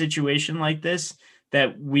laughable in a situation like this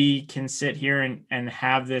that we can sit here and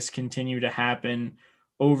have this continue to happen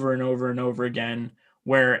over and over and over again,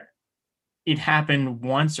 where it happened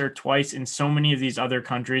once or twice in so many of these other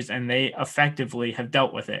countries, and they effectively have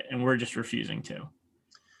dealt with it, and we're just refusing to.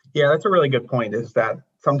 Yeah, that's a really good point, is that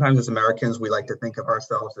sometimes as Americans, we like to think of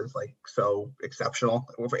ourselves as like so exceptional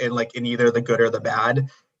in either the good or the bad.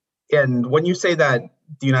 And when you say that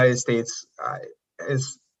the United States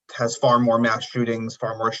has far more mass shootings,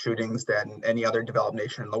 far more shootings than any other developed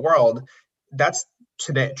nation in the world, that's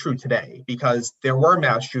true today, because there were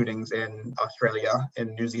mass shootings in Australia,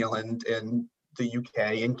 in New Zealand, in the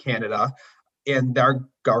UK, in Canada, and their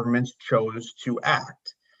governments chose to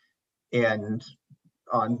act. And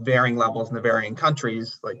on varying levels in the varying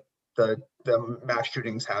countries, like the mass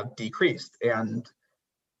shootings have decreased. And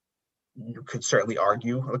you could certainly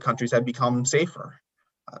argue the countries have become safer.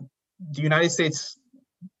 The United States,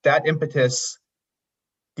 that impetus,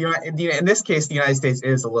 in this case, the United States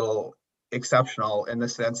is a little exceptional in the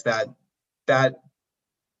sense that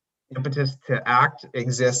impetus to act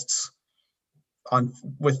exists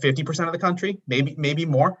with 50% of the country, maybe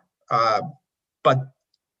more, but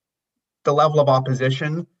the level of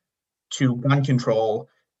opposition to gun control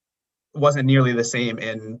wasn't nearly the same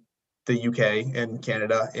in the UK, in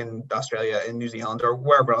Canada, in Australia, in New Zealand, or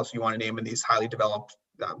wherever else you want to name in these highly developed,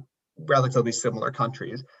 relatively similar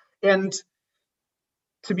countries. And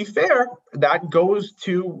to be fair, that goes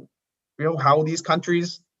to how these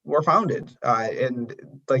countries were founded, and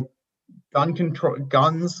like gun control,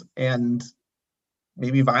 guns, and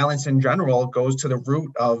maybe violence in general goes to the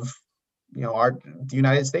root of the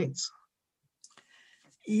United States.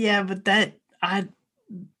 Yeah, but that I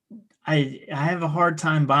have a hard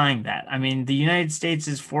time buying that. I mean, the United States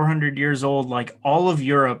is 400 years old. Like, all of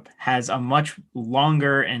Europe has a much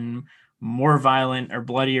longer and more violent or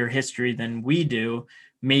bloodier history than we do.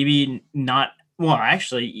 Maybe not. Well,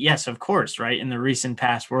 actually, yes, of course, right? In the recent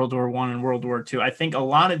past, World War I and World War II. I think a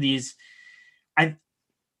lot of these, I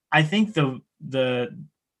think the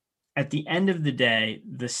at the end of the day,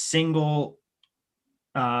 the single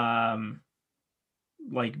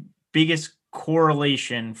like biggest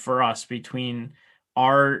correlation for us between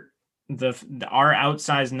our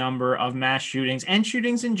outsized number of mass shootings and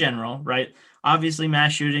shootings in general, right? Obviously,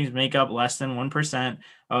 mass shootings make up less than 1%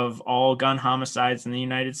 of all gun homicides in the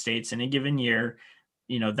United States in a given year.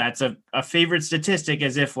 That's a favorite statistic,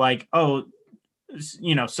 as if like, oh,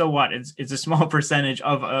 so what? It's a small percentage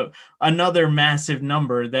of another massive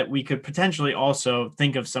number that we could potentially also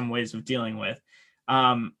think of some ways of dealing with.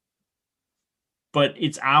 But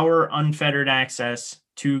it's our unfettered access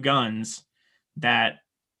to guns that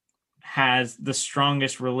has the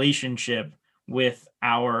strongest relationship with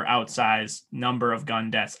our outsized number of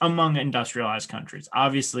gun deaths among industrialized countries.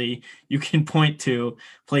 Obviously, you can point to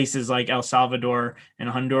places like El Salvador and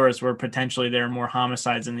Honduras where potentially there are more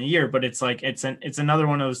homicides in the year, but it's like it's another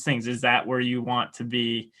one of those things. Is that where you want to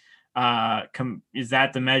be? Is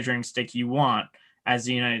that the measuring stick you want as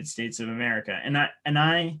the United States of America?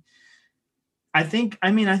 I think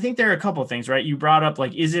there are a couple of things, right? You brought up,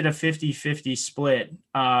 like, is it a 50-50 split?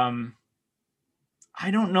 I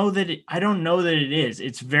don't know that it is.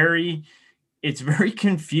 It's very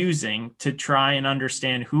confusing to try and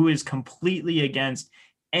understand who is completely against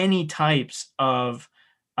any types of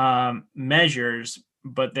measures.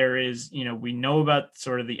 But there is, we know about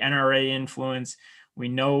sort of the NRA influence. We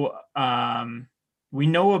know we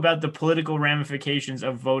know about the political ramifications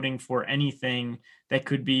of voting for anything that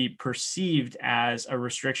could be perceived as a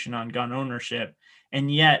restriction on gun ownership.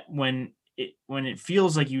 And yet when it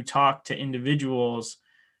feels like you talk to individuals,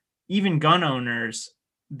 even gun owners,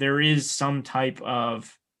 there is some type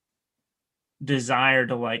of desire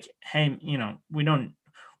to like, hey, we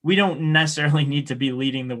don't necessarily need to be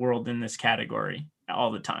leading the world in this category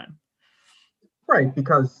all the time. Right,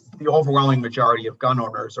 because the overwhelming majority of gun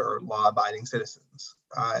owners are law-abiding citizens.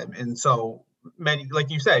 And so many, like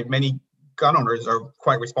you say, many gun owners are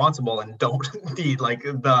quite responsible and don't need like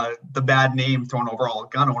the bad name thrown over all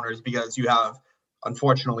gun owners, because you have,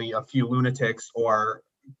 unfortunately, a few lunatics or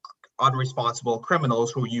unresponsible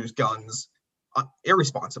criminals who use guns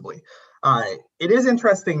irresponsibly. It is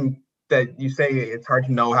interesting that you say it's hard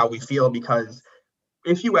to know how we feel, because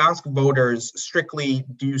if you ask voters strictly,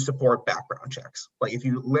 do you support background checks? Like if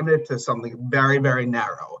you limit it to something very, very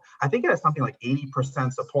narrow, I think it has something like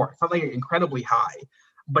 80% support, something incredibly high.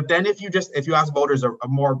 But then if you ask voters a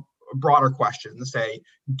more broader question, say,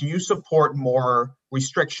 do you support more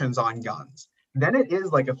restrictions on guns? Then it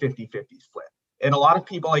is like a 50-50 split. And a lot of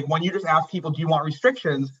people, like when you just ask people, do you want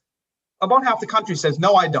restrictions? About half the country says,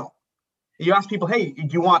 no, I don't. You ask people, hey, do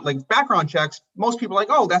you want like background checks? Most people are like,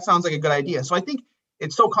 oh, that sounds like a good idea. So I think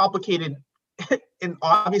it's so complicated. And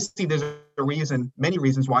obviously there's many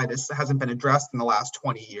reasons why this hasn't been addressed in the last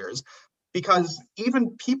 20 years, because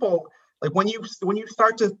even people, like when you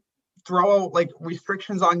start to throw out like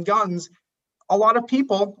restrictions on guns, a lot of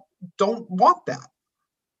people don't want that.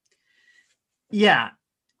 Yeah,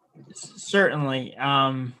 certainly.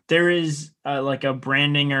 There is like a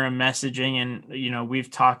branding or a messaging, and we've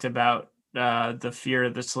talked about the fear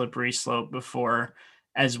of the slippery slope before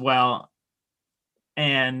as well.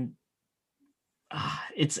 And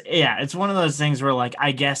it's one of those things where like,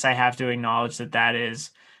 I guess I have to acknowledge that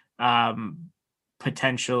is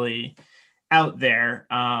potentially out there.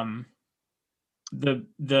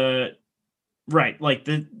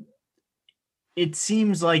 It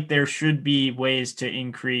seems like there should be ways to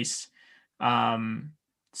increase some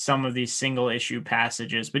of these single issue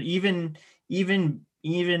passages, but even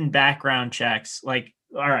background checks, like,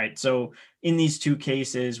 all right, so in these two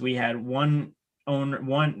cases, we had one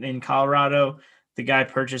in Colorado, the guy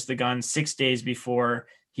purchased the gun 6 days before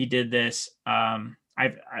he did this. I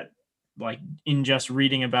like in just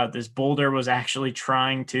reading about this, Boulder was actually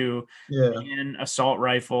trying to ban assault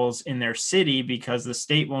rifles in their city because the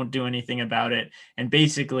state won't do anything about it. And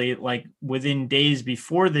basically, like within days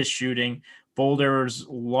before this shooting, Boulder's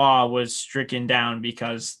law was stricken down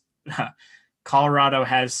because Colorado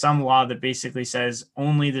has some law that basically says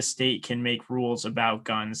only the state can make rules about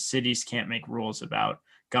guns. Cities can't make rules about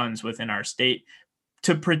guns within our state,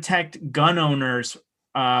 to protect gun owners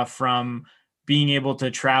from being able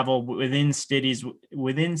to travel within cities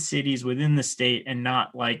within the state and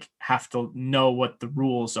not like have to know what the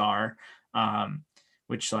rules are.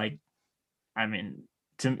 Which, like, I mean,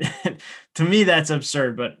 to me, that's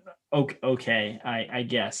absurd, but okay, I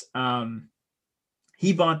guess.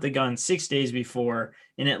 He bought the gun 6 days before.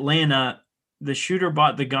 In Atlanta, the shooter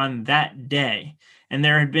bought the gun that day. And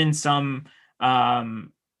there had been some,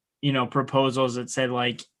 proposals that said,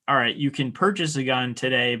 like, all right, you can purchase a gun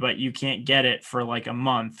today, but you can't get it for like a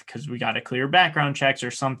month because we got to clear background checks or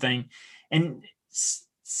something. And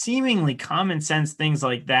seemingly common sense things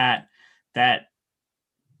like that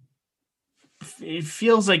it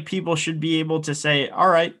feels like people should be able to say, all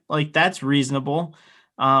right, like that's reasonable.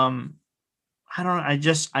 I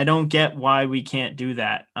don't get why we can't do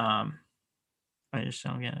that. I just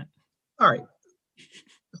don't get it. All right.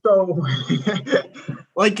 So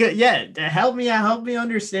like, help me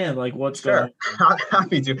understand like what's going on.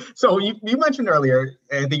 Happy to. So you mentioned earlier,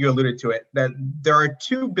 I think you alluded to it, that there are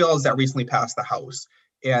two bills that recently passed the House.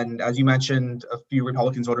 And as you mentioned, a few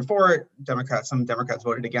Republicans voted for it. Some Democrats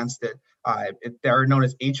voted against it. They're known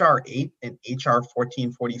as H.R. 8 and H.R.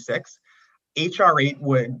 1446. H.R. 8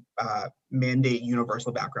 would mandate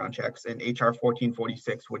universal background checks, and H.R.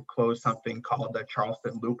 1446 would close something called the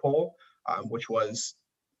Charleston loophole, which was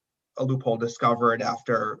a loophole discovered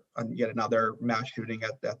after yet another mass shooting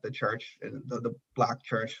at the church, the black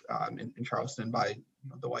church in Charleston by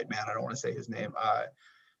the white man. I don't want to say his name.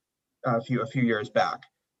 A few years back,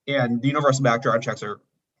 and the universal background checks are,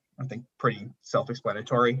 I think, pretty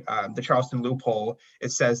self-explanatory. The Charleston loophole,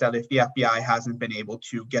 it says that if the FBI hasn't been able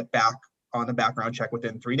to get back on the background check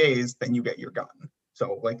within 3 days, then you get your gun.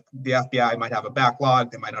 So like the FBI might have a backlog,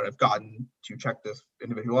 they might not have gotten to check this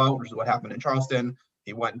individual out, which is what happened in Charleston.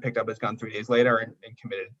 He went and picked up his gun 3 days later and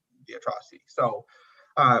committed the atrocity. So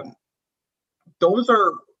those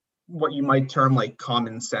are what you might term like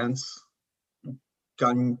common sense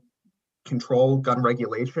gun control, gun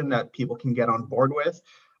regulation that people can get on board with.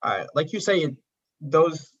 Like you say,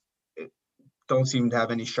 those don't seem to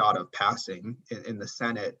have any shot of passing in the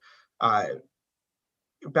Senate.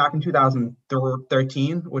 Back in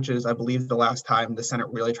 2013, which is, I believe, the last time the Senate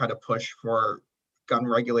really tried to push for gun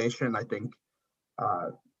regulation, I think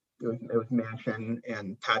it was Manchin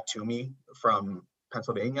and Pat Toomey from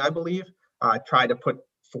Pennsylvania, I believe, tried to put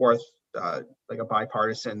forth like a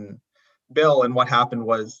bipartisan bill. And what happened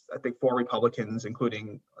was, I think 4 Republicans,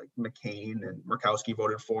 including like McCain and Murkowski,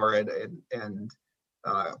 voted for it,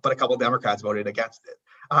 but a couple of Democrats voted against it.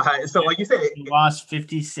 So, like you say, he lost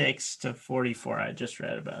 56-44. I just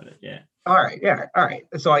read about it. Yeah. All right.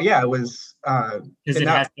 So, yeah, it was because it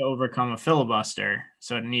has to overcome a filibuster,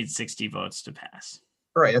 so it needs 60 votes to pass.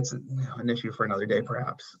 Right. That's an issue for another day,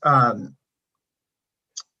 perhaps.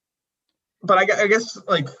 But I guess,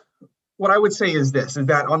 like, what I would say is this: is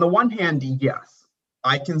that on the one hand, yes,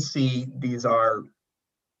 I can see these are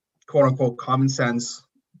quote unquote common sense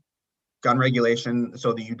gun regulation,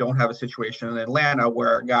 so that you don't have a situation in Atlanta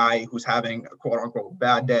where a guy who's having a quote unquote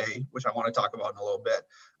bad day, which I want to talk about in a little bit,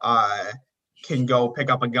 can go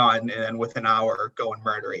pick up a gun and then within an hour go and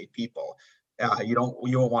murder 8 people. You don't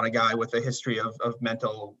want a guy with a history of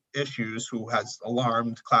mental issues who has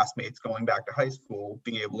alarmed classmates going back to high school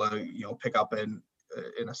being able to pick up an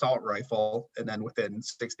assault rifle and then within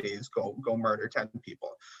 6 days go murder 10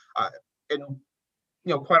 people. And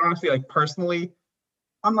quite honestly, like personally,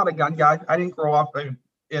 I'm not a gun guy. I didn't grow up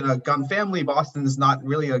in a gun family. Boston is not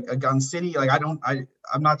really a gun city. Like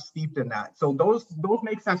I'm not steeped in that. So those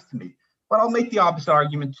make sense to me. But I'll make the opposite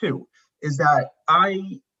argument too, is that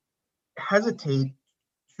I hesitate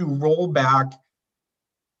to roll back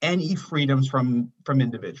any freedoms from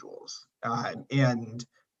individuals. And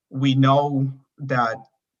we know that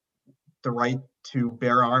the right to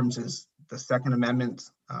bear arms is the Second Amendment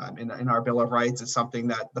in our Bill of Rights. Is something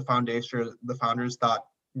that the founders thought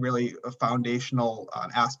really a foundational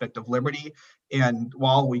aspect of liberty. And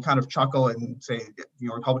while we kind of chuckle and say,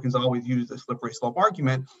 Republicans always use the slippery slope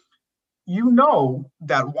argument,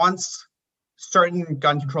 that once certain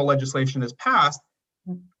gun control legislation is passed,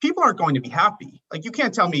 people aren't going to be happy. Like, you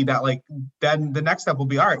can't tell me that, like, then the next step will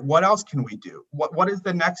be, all right, what else can we do? What is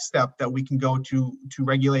the next step that we can go to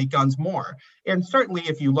regulate guns more? And certainly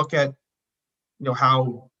if you look at,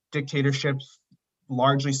 how dictatorships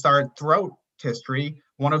largely start throughout history,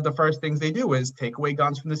 one of the first things they do is take away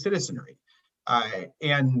guns from the citizenry.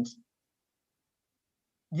 And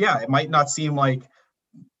yeah, it might not seem like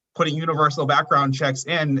putting universal background checks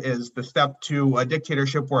in is the step to a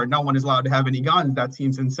dictatorship where no one is allowed to have any guns. That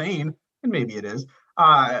seems insane, and maybe it is.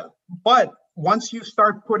 But once you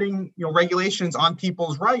start putting regulations on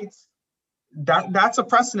people's rights, that's a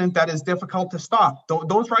precedent that is difficult to stop.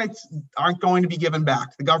 Those rights aren't going to be given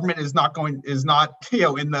back. The government is not in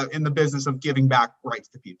the business of giving back rights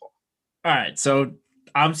to people. All right, so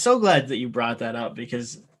I'm so glad that you brought that up,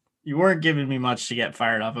 because you weren't giving me much to get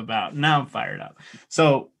fired up about. Now I'm fired up.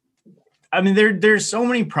 So, I mean, there's so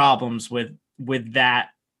many problems with that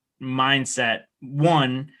mindset.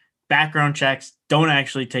 One, background checks don't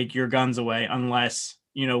actually take your guns away unless,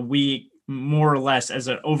 we more or less as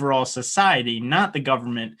an overall society, not the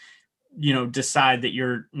government, decide that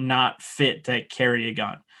you're not fit to carry a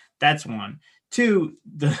gun. That's one. Two,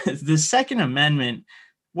 the Second Amendment,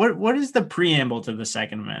 what is the preamble to the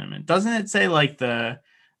Second Amendment? Doesn't it say like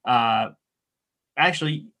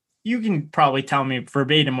actually, you can probably tell me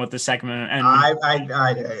verbatim what the Second Amendment.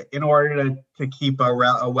 In order to keep a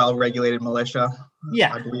well-regulated militia.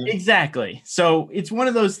 Yeah, exactly. So it's one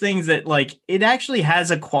of those things that, like, it actually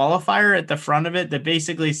has a qualifier at the front of it that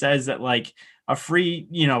basically says that, like, a free,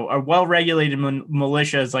 a well-regulated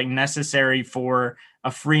militia is like necessary for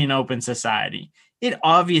a free and open society. It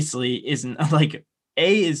obviously isn't. Like,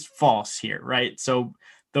 A is false here, right? So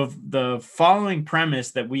the following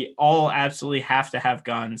premise that we all absolutely have to have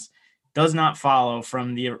guns does not follow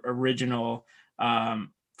from the original. No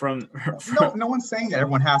one's saying that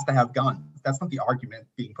everyone has to have guns. That's not the argument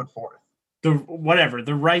being put forth. The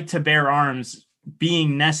right to bear arms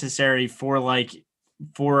being necessary for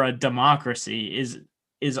a democracy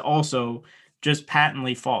is also just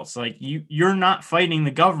patently false. Like, you're not fighting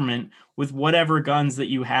the government with whatever guns that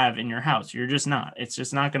you have in your house. You're just not. It's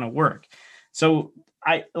just not going to work. So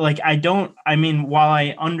and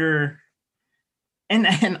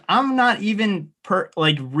I'm not even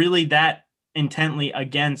really that intently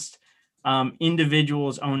against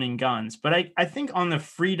individuals owning guns, but I think on the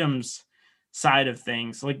freedoms side of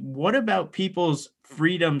things, like, what about people's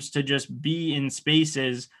freedoms to just be in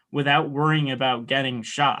spaces without worrying about getting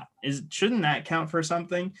shot. Shouldn't that count for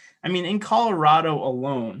something? I mean, in Colorado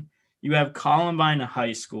alone, you have Columbine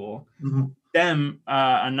High School.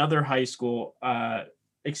 Another high school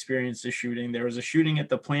experienced a shooting. There was a shooting at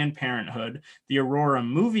the Planned Parenthood, the Aurora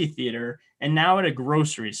movie theater, and now at a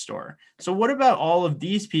grocery store. So what about all of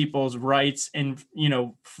these people's rights and,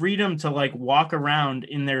 freedom to like walk around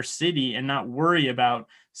in their city and not worry about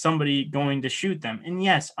somebody going to shoot them? And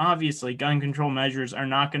yes, obviously gun control measures are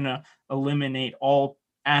not going to eliminate all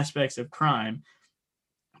aspects of crime,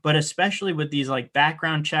 but especially with these like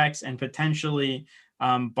background checks and potentially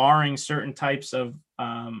barring certain types of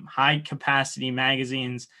high capacity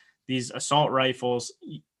magazines, these assault rifles,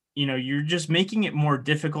 you're just making it more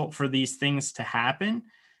difficult for these things to happen.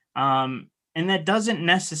 And that doesn't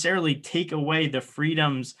necessarily take away the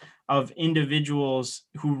freedoms of individuals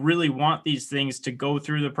who really want these things to go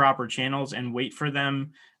through the proper channels and wait for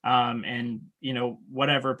them. And,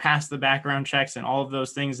 whatever, pass the background checks and all of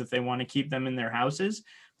those things if they want to keep them in their houses.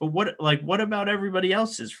 But what about everybody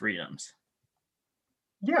else's freedoms?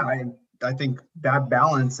 Yeah, I think that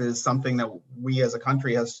balance is something that we as a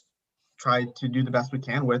country has tried to do the best we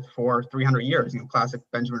can with for 300 years. Classic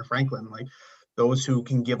Benjamin Franklin, like those who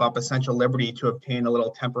can give up essential liberty to obtain a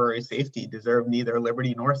little temporary safety deserve neither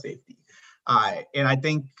liberty nor safety. And I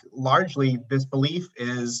think largely this belief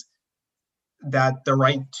is that the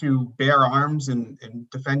right to bear arms and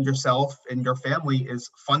defend yourself and your family is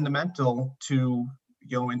fundamental to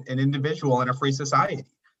an individual in a free society.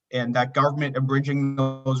 And that government abridging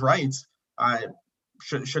those rights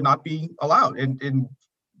should not be allowed. And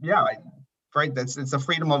yeah, right, it's a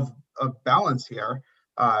freedom of balance here,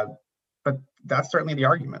 but that's certainly the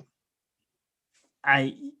argument.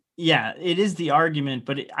 It is the argument,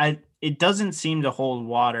 but it doesn't seem to hold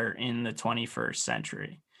water in the 21st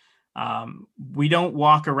century. We don't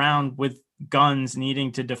walk around with guns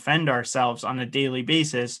needing to defend ourselves on a daily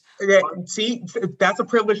basis. See, that's a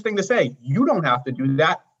privileged thing to say. You don't have to do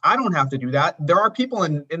that. I don't have to do that. There are people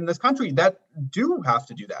in this country that do have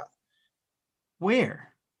to do that. Where?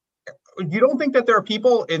 You don't think that there are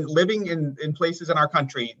people living in places in our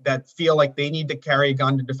country that feel like they need to carry a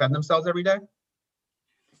gun to defend themselves every day?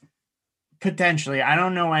 Potentially. I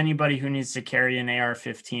don't know anybody who needs to carry an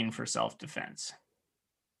AR-15 for self-defense.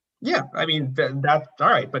 Yeah, I mean, that's all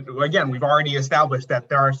right. But again, we've already established that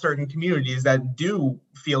there are certain communities that do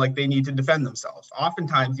feel like they need to defend themselves.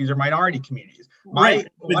 Oftentimes, these are minority communities. Right.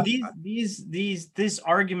 But this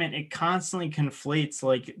argument, it constantly conflates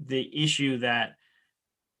like the issue that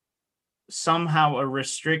somehow a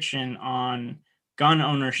restriction on gun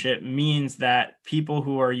ownership means that people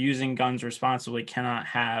who are using guns responsibly cannot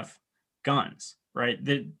have guns, right?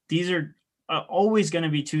 These are always going to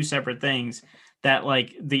be two separate things. That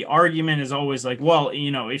like the argument is always like, well,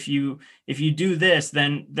 if you do this,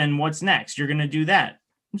 then what's next? You're going to do that.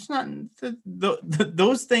 It's not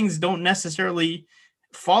those things don't necessarily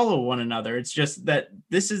follow one another. It's just that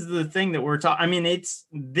this is the thing that we're talking. I mean, it's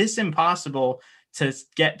this impossible to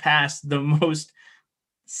get past the most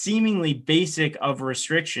seemingly basic of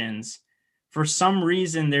restrictions. For some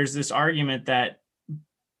reason, there's this argument that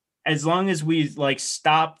as long as we like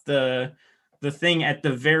stop the thing at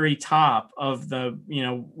the very top of the,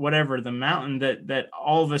 whatever the mountain, that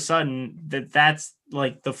all of a sudden that's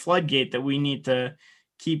like the floodgate that we need to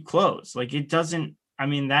keep closed. Like it doesn't, I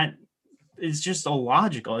mean, that is just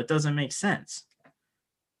illogical. It doesn't make sense.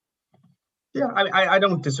 Yeah, I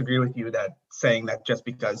don't disagree with you that saying that just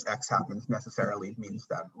because X happens necessarily means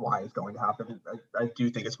that Y is going to happen. I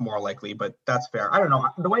do think it's more likely, but that's fair. I don't know.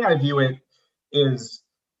 The way I view it is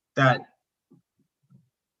that,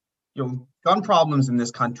 gun problems in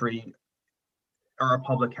this country are a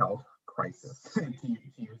public health crisis, to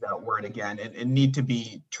use that word again, and need to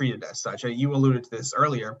be treated as such. You alluded to this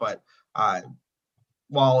earlier, but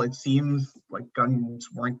while it seems like gun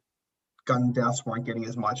deaths weren't getting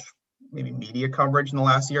as much maybe media coverage in the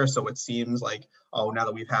last year, so it seems like, now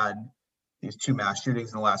that we've had these two mass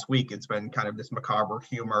shootings in the last week, it's been kind of this macabre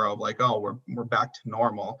humor of like, we're back to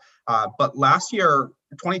normal. But last year,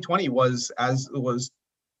 2020 was as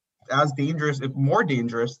dangerous, if more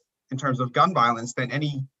dangerous in terms of gun violence than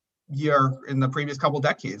any year in the previous couple of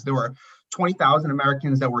decades. There were 20,000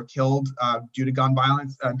 Americans that were killed due to gun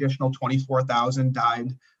violence. Additional 24,000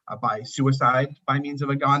 died by suicide by means of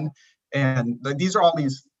a gun. And these are all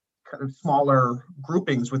these kind of smaller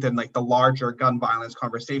groupings within like the larger gun violence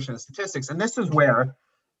conversation and statistics. And this is where,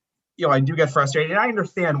 I do get frustrated. And I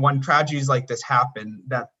understand when tragedies like this happen,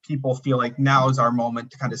 that people feel like now is our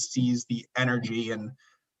moment to kind of seize the energy and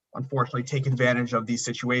unfortunately take advantage of these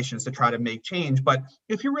situations to try to make change. But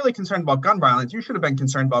if you're really concerned about gun violence, you should have been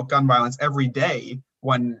concerned about gun violence every day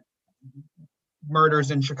when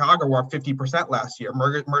murders in Chicago were up 50% last year.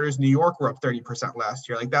 Murders in New York were up 30% last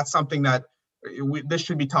year. Like, that's something that this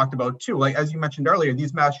should be talked about too. Like, as you mentioned earlier,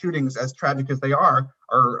 these mass shootings, as tragic as they are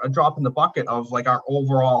a drop in the bucket of like our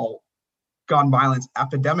overall gun violence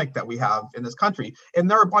epidemic that we have in this country. And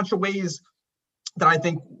there are a bunch of ways that I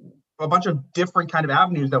think, a bunch of different kind of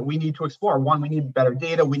avenues that we need to explore. One, we need better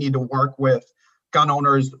data. We need to work with gun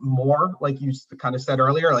owners more, like you kind of said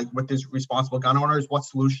earlier, like with these responsible gun owners, what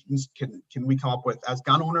solutions can we come up with as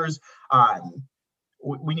gun owners?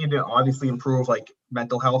 We need to obviously improve like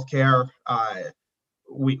mental health care.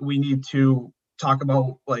 We need to talk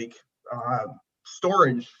about like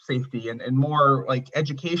storage safety and more like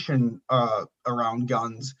education around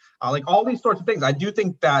guns, like all these sorts of things. I do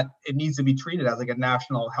think that it needs to be treated as like a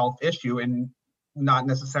national health issue and not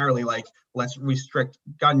necessarily like, let's restrict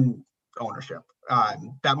gun ownership.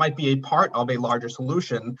 That might be a part of a larger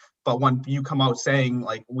solution, but when you come out saying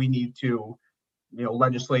like we need to,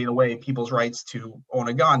 legislate away people's rights to own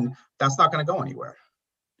a gun, that's not going to go anywhere.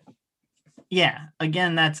 Yeah,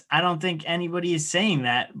 again, I don't think anybody is saying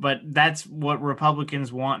that, but that's what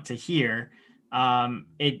Republicans want to hear.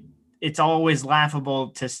 It's always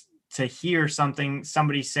laughable to hear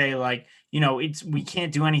somebody say like, we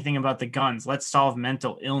can't do anything about the guns. Let's solve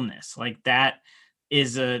mental illness. Like, that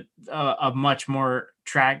is a much more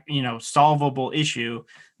solvable issue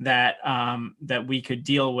that that we could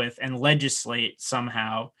deal with and legislate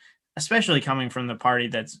somehow, especially coming from the party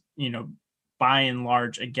that's by and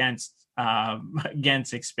large against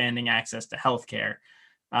expanding access to healthcare.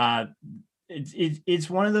 It's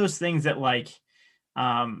one of those things that like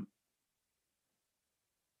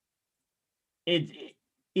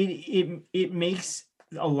it makes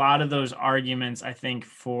a lot of those arguments, I think,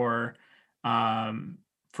 for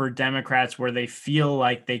Democrats where they feel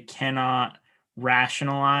like they cannot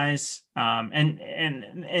rationalize and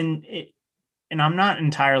I'm not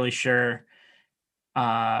entirely sure.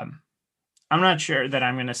 I'm not sure that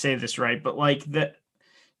I'm going to say this right, but like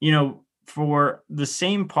for the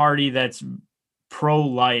same party that's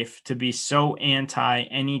pro-life to be so anti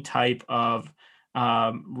any type of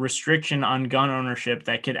restriction on gun ownership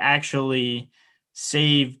that could actually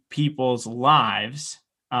save people's lives.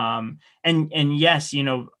 And yes,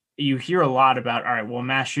 you hear a lot about, all right, well,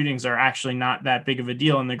 mass shootings are actually not that big of a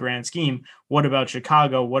deal in the grand scheme. What about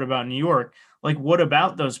Chicago? What about New York? Like, what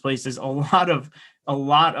about those places? A lot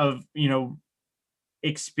of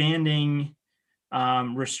expanding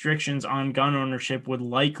restrictions on gun ownership would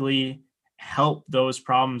likely help those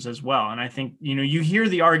problems as well. And I think, you hear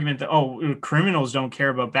the argument that, criminals don't care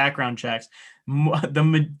about background checks.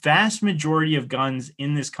 The vast majority of guns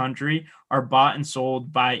in this country are bought and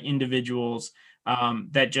sold by individuals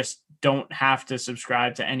that just don't have to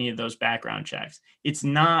subscribe to any of those background checks. It's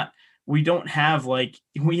not, we have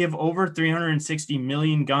over 360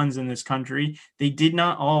 million guns in this country. They did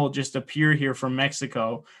not all just appear here from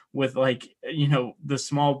Mexico with the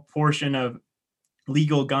small portion of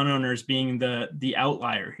legal gun owners being the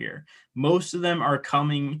outlier here. Most of them are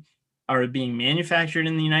being manufactured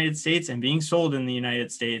in the United States and being sold in the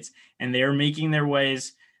United States, and they are making their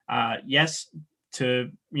ways, yes,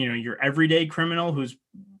 to your everyday criminal who's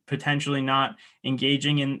potentially not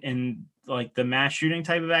engaging in like the mass shooting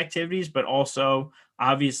type of activities, but also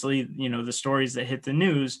obviously the stories that hit the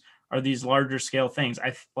news are these larger scale things.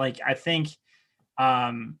 I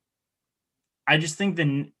just think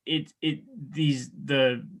the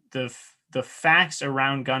facts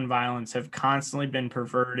around gun violence have constantly been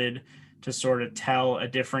perverted to sort of tell a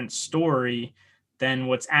different story than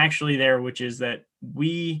what's actually there, which is that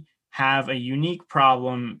we have a unique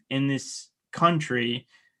problem in this country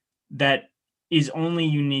that is only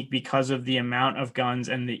unique because of the amount of guns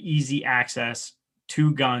and the easy access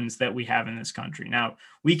to guns that we have in this country. Now,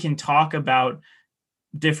 we can talk about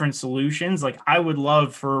different solutions. Like, I would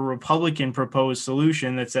love for a Republican proposed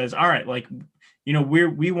solution that says, all right, like,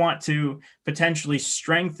 we want to potentially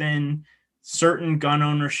strengthen certain gun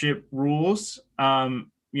ownership rules,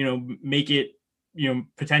 make it,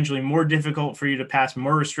 potentially more difficult for you to pass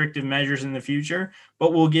more restrictive measures in the future,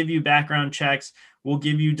 but we'll give you background checks. We'll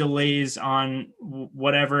give you delays on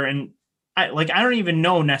whatever. And I don't even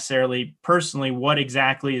know necessarily personally what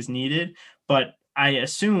exactly is needed, but I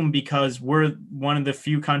assume because we're one of the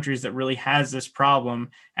few countries that really has this problem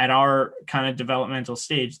at our kind of developmental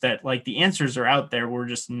stage that like the answers are out there. We're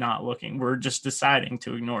just not looking. We're just deciding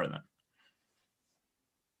to ignore them.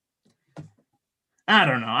 I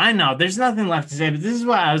don't know. I know there's nothing left to say, but this is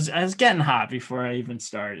why I was getting hot before I even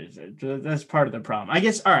started. That's part of the problem, I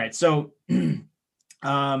guess. All right. So, when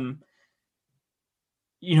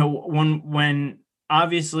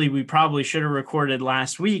obviously we probably should have recorded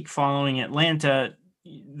last week following Atlanta.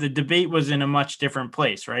 The debate was in a much different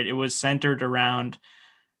place, right? It was centered around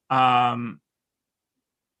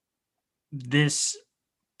this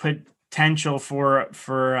potential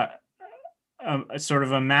for a sort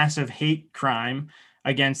of a massive hate crime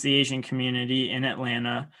against the Asian community in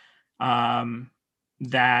Atlanta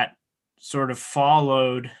that sort of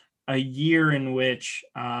followed a year in which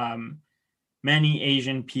many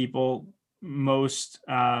Asian people,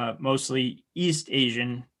 mostly East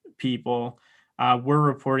Asian people,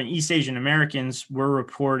 East Asian Americans were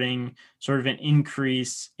reporting sort of an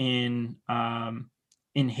increase in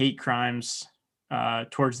hate crimes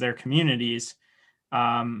towards their communities.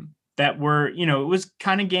 That were, it was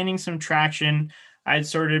kind of gaining some traction. I'd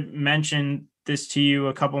sort of mentioned this to you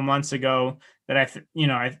a couple months ago that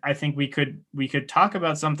I think we could talk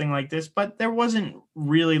about something like this, but there wasn't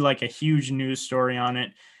really like a huge news story on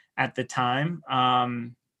it at the time.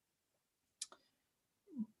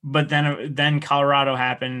 But then Colorado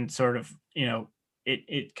happened, sort of,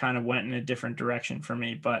 it kind of went in a different direction for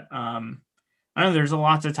me. But I know there's a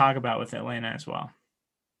lot to talk about with Atlanta as well.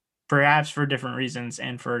 Perhaps for different reasons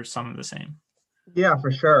and for some of the same. Yeah, for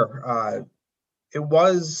sure. It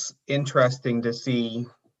was interesting to see.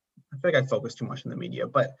 I think I focused too much on the media,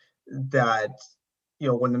 but that,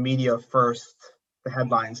 when the media first, the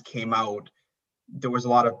headlines came out, there was a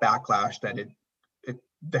lot of backlash that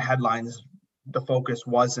the headlines, the focus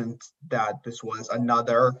wasn't that this was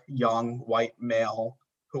another young white male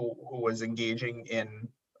who was engaging in,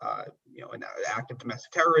 an act of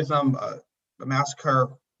domestic terrorism, a massacre,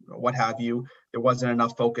 what have you. There wasn't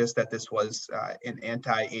enough focus that this was an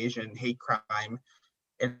anti-Asian hate crime.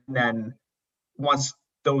 And then once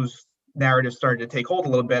those narratives started to take hold a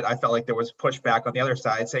little bit, I felt like there was pushback on the other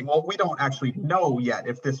side saying, well, we don't actually know yet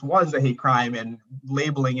if this was a hate crime, and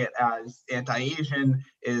labeling it as anti-Asian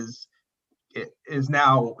is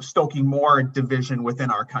now stoking more division within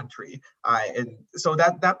our country. And so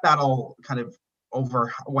that battle kind of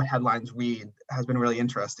over what headlines read has been really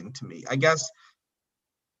interesting to me. I guess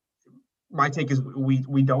my take is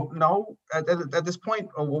we don't know at this point.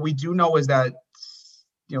 What we do know is that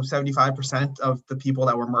 75% of the people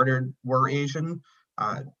that were murdered were Asian.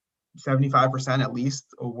 75% at least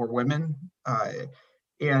were women,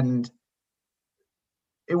 and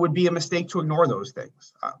it would be a mistake to ignore those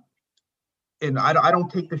things. And I don't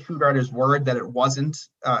take the shooter at his word that it wasn't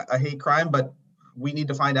a hate crime, but we need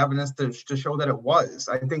to find evidence to show that it was.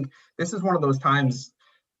 I think this is one of those times.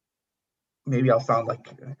 Maybe I'll sound like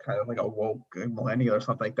kind of like a woke millennial or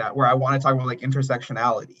something like that, where I want to talk about like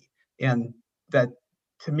intersectionality, and that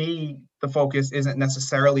to me, the focus isn't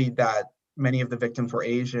necessarily that many of the victims were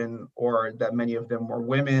Asian, or that many of them were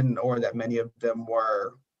women, or that many of them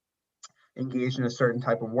were engaged in a certain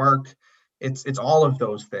type of work. It's all of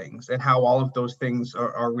those things, and how all of those things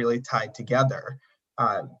are really tied together.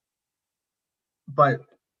 But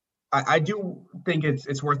I do think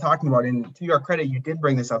it's worth talking about. And to your credit, you did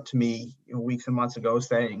bring this up to me weeks and months ago,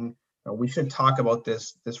 saying we should talk about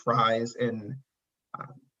this rise in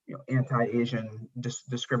anti-Asian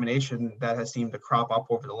discrimination that has seemed to crop up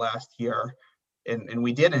over the last year, and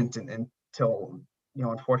we didn't until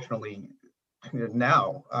unfortunately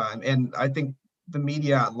now. And I think the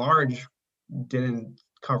media at large didn't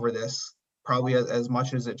cover this probably as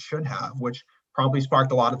much as it should have, which probably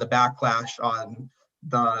sparked a lot of the backlash on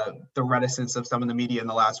the reticence of some of the media in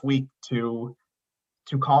the last week to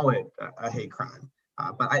call it a hate crime.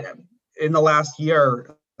 But in the last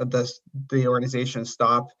year, the organization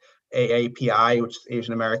Stop AAPI, which is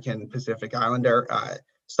Asian American Pacific Islander,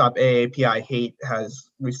 Stop AAPI Hate has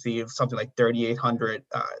received something like 3,800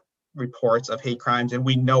 reports of hate crimes, and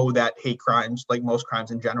we know that hate crimes, like most crimes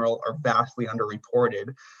in general, are vastly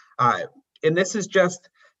underreported. And this is just,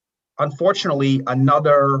 unfortunately,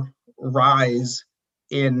 another rise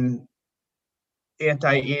in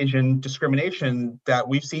anti-Asian discrimination that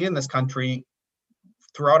we've seen in this country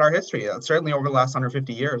throughout our history, certainly over the last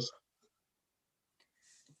 150 years.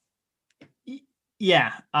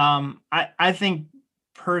 Yeah. I think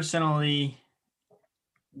personally,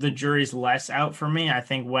 the jury's less out for me. I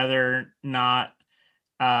think whether or not,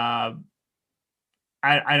 I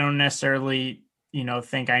don't necessarily,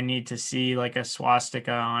 think I need to see like a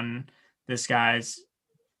swastika on this guy's,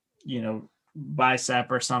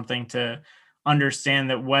 bicep or something to understand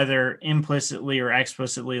that whether implicitly or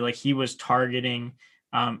explicitly, like he was targeting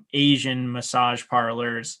Asian massage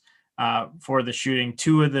parlors for the shooting.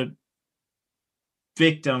 Two of the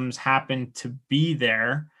victims happened to be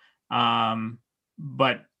there,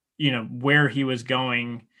 but where he was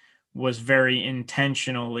going was very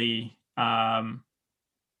intentionally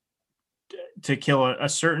to kill a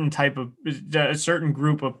certain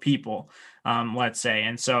group of people, let's say.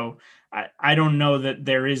 And so I don't know that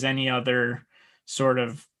there is any other sort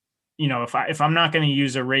of, if I'm not going to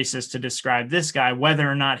use a racist to describe this guy, whether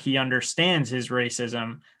or not he understands his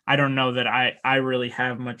racism, I don't know that I really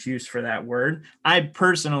have much use for that word. I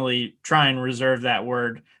personally try and reserve that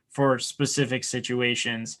word for specific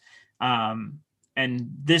situations. And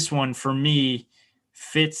this one for me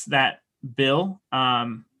fits that bill.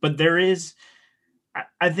 But there is,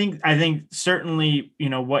 I think certainly,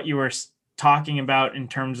 what you were talking about in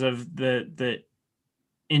terms of the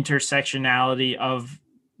intersectionality of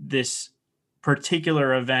this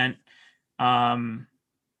particular event,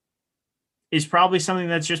 is probably something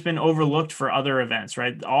that's just been overlooked for other events,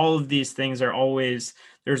 right? All of these things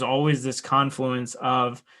there's always this confluence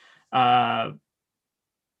of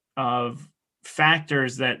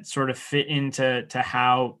factors that sort of fit into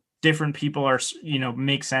how different people are,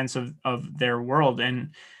 make sense of their world.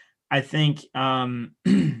 And I think, I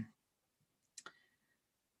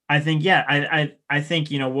think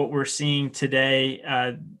what we're seeing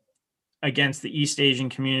today against the East Asian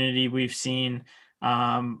community, we've seen,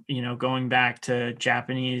 going back to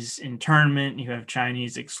Japanese internment, you have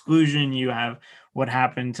Chinese exclusion, you have what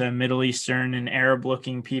happened to Middle Eastern and Arab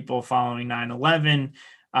looking people following 9/11.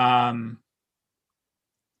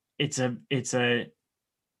 It's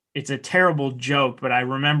a terrible joke, but I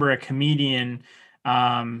remember a comedian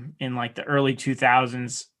in like the early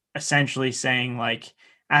 2000s essentially saying, like,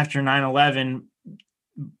 after 9/11,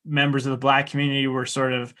 members of the Black community were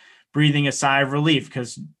sort of breathing a sigh of relief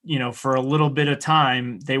because, for a little bit of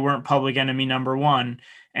time, they weren't public enemy number one.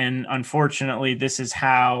 And unfortunately, this is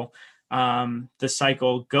how the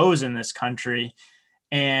cycle goes in this country.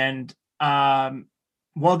 And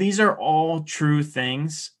while these are all true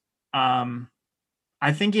things,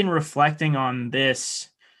 I think in reflecting on this,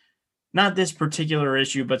 not this particular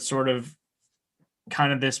issue, but sort of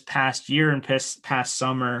kind of this past year and past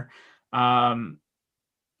summer, I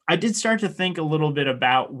did start to think a little bit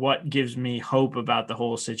about what gives me hope about the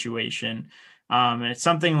whole situation. And it's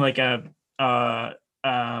something like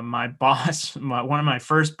my boss, one of my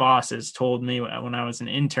first bosses told me when I was an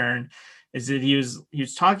intern, is that he was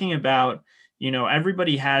talking about,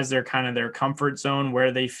 everybody has their comfort zone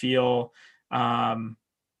where they feel kind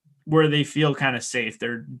of safe.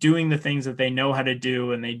 They're doing the things that they know how to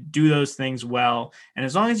do, and they do those things well. And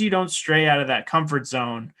as long as you don't stray out of that comfort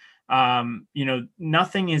zone,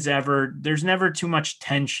 nothing is there's never too much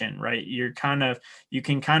tension, right? You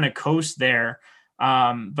can kind of coast there.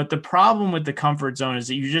 But the problem with the comfort zone is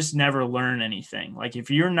that you just never learn anything. Like,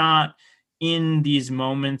 if you're not in these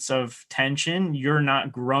moments of tension, you're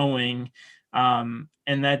not growing. And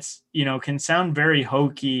that's, can sound very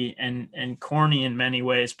hokey and corny in many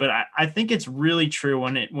ways, but I think it's really true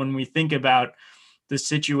when we think about the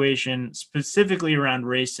situation specifically around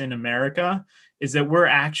race in America, is that we're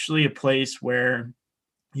actually a place where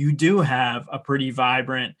you do have a pretty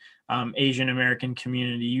vibrant Asian American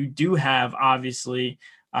community. You do have, obviously,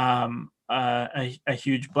 a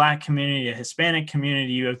huge Black community, a Hispanic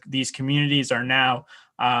community. These communities are now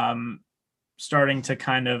starting to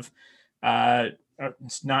kind of,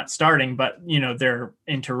 not starting, but, they're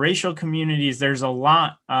interracial communities. There's a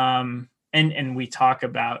lot. And we talk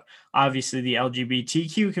about, obviously, the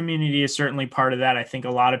LGBTQ community is certainly part of that. I think a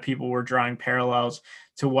lot of people were drawing parallels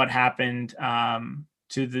to what happened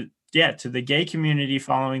to the gay community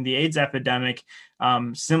following the AIDS epidemic.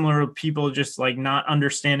 Similar people just like not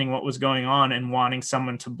understanding what was going on and wanting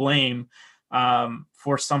someone to blame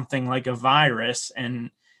for something like a virus and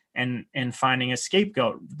finding a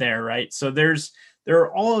scapegoat there, right? So there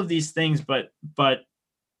are all of these things, but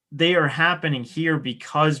they are happening here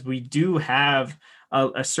because we do have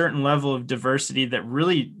a certain level of diversity that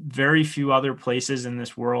really very few other places in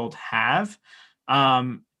this world have.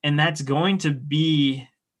 And that's going to be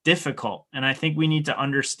difficult. And I think we need to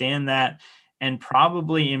understand that and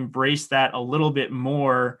probably embrace that a little bit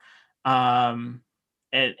more. And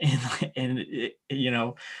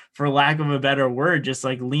for lack of a better word, just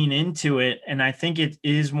like lean into it. And I think it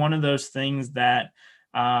is one of those things that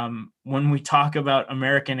when we talk about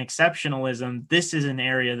American exceptionalism, this is an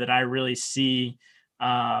area that I really see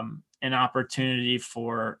an opportunity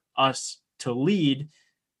for us to lead.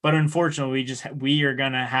 But unfortunately, we are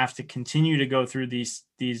going to have to continue to go through these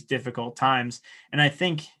difficult times. And I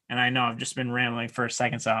think, and I know I've just been rambling for a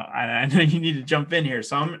second, so I know you need to jump in here.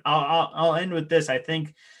 So I'll end with this. I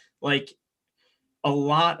think, like, a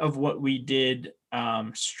lot of what we did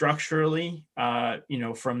structurally,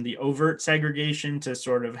 from the overt segregation to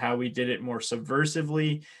sort of how we did it more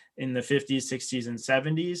subversively in the 50s, 60s, and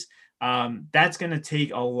 70s, That's going to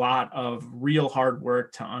take a lot of real hard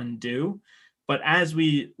work to undo. But as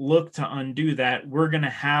we look to undo that, we're going to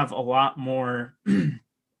have a lot more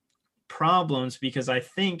problems, because I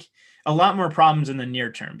think a lot more problems in the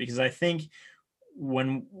near term, because I think what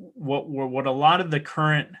a lot of the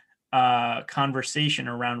current conversation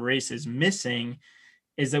around race is missing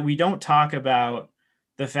is that we don't talk about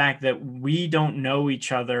the fact that we don't know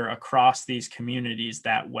each other across these communities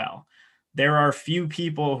that well. There are few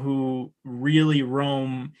people who really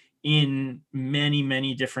roam in many,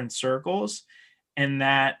 many different circles, and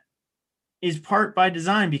that is part by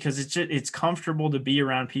design, because it's comfortable to be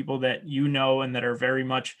around people that you know and that are very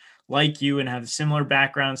much like you and have similar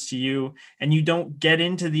backgrounds to you, and you don't get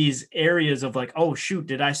into these areas of like, oh shoot,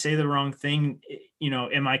 did I say the wrong thing?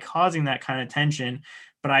 Am I causing that kind of tension?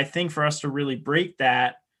 But I think for us to really break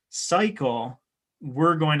that cycle,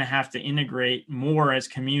 we're going to have to integrate more as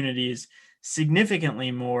communities,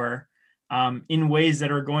 significantly more, in ways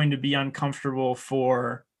that are going to be uncomfortable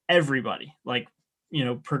for everybody, like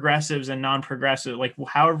progressives and non-progressive, like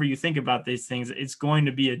however you think about these things, it's going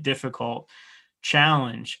to be a difficult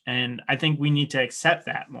challenge. And I think we need to accept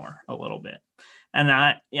that more a little bit. And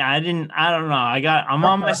I don't know. I'm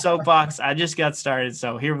on my soapbox. I just got started.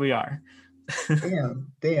 So here we are.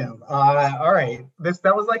 Damn. All right.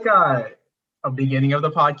 That was like a beginning of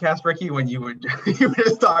the podcast, Ricky, when you would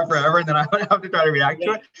just talk forever and then I would have to try to react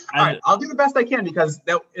to it. All right. I'll do the best I can, because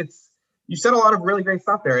you said a lot of really great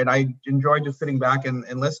stuff there, and I enjoyed just sitting back and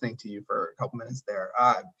listening to you for a couple minutes there.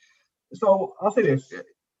 So I'll say this,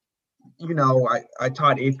 I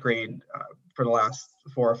taught 8th grade for the last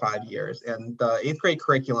 4 or 5 years, and the 8th grade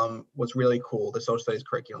curriculum was really cool, the social studies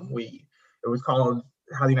curriculum. It was called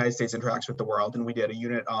How the United States Interacts with the World, and we did a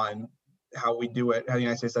unit on how we do it, how the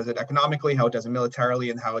United States does it economically, how it does it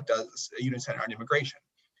militarily, and how it does a unit center on immigration.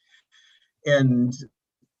 And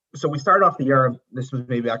so we started off the year, this was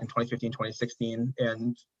maybe back in 2015, 2016,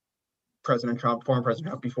 and former President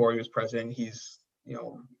Trump, before he was president,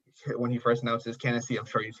 when he first announced his candidacy, I'm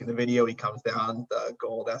sure you've seen the video, he comes down the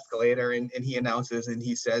gold escalator and he announces, and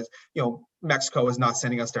he says, Mexico is not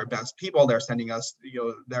sending us their best people, they're sending us,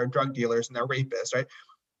 their drug dealers and their rapists, right?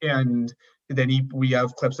 And then we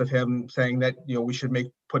have clips of him saying that, we should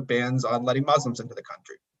put bans on letting Muslims into the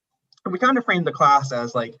country. And we kind of framed the class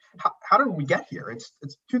as like, how did we get here? It's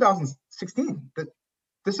 2016.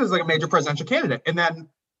 This is like a major presidential candidate, and then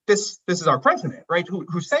this is our president, right?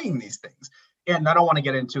 Who's saying these things. And I don't want to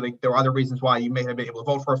get into there are other reasons why you may have been able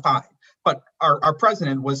to vote for a fine, but our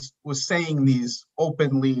president was saying these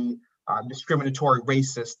openly discriminatory,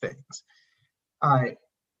 racist things,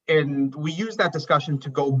 and we use that discussion to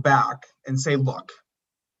go back and say, look,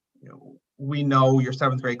 we know your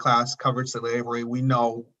 7th grade class covered slavery. We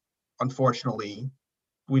know, unfortunately,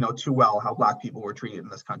 we know too well how Black people were treated in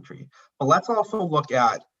this country. But let's also look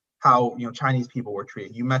at how Chinese people were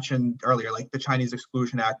treated. You mentioned earlier, like the Chinese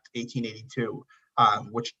Exclusion Act 1882,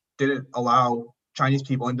 which didn't allow Chinese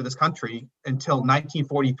people into this country until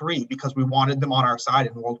 1943 because we wanted them on our side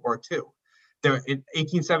in World War II. In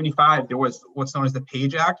 1875, there was what's known as the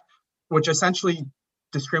Page Act, which essentially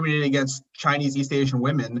discriminated against Chinese East Asian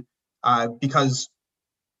women because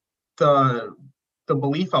the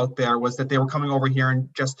belief out there was that they were coming over here and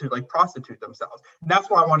just to like prostitute themselves. And that's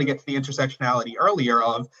why I want to get to the intersectionality earlier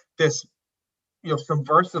of this,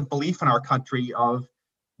 subversive belief in our country of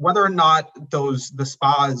whether or not the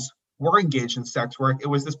spas were engaged in sex work. It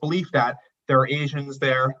was this belief that there are Asians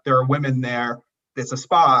there are women there, there's a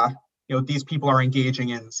spa, these people are engaging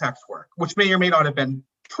in sex work, which may or may not have been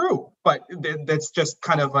true, but that's just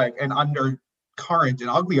kind of like an undercurrent, an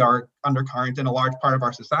ugly undercurrent in a large part of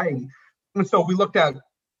our society. And so we looked at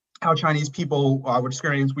how Chinese people were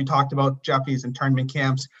discriminated. We talked about Japanese internment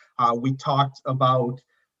camps. We talked about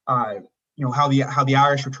how the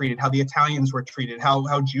Irish were treated, how the Italians were treated,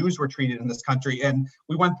 how Jews were treated in this country, and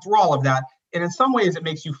we went through all of that. And in some ways, it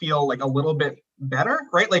makes you feel like a little bit better,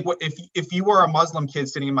 right? Like if you were a Muslim kid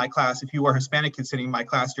sitting in my class, if you were a Hispanic kid sitting in my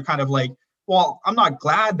class, you're kind of like, well, I'm not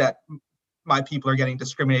glad that my people are getting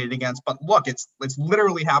discriminated against, but look, it's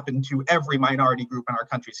literally happened to every minority group in our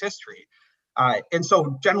country's history. And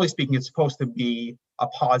so generally speaking, it's supposed to be a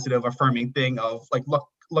positive, affirming thing of like,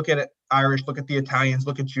 look at it, Irish, look at the Italians,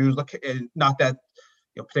 look at Jews, not that,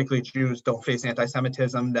 particularly Jews don't face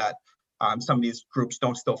anti-Semitism, that some of these groups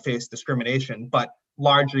don't still face discrimination, but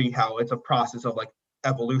largely how it's a process of like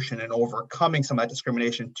evolution and overcoming some of that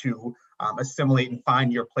discrimination to assimilate and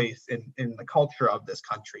find your place in the culture of this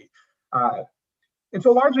country. And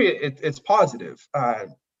so largely it's positive.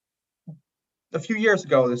 A few years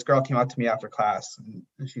ago, this girl came up to me after class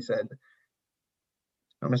and she said,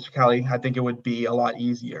 Mr. Kelly, I think it would be a lot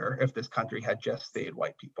easier if this country had just stayed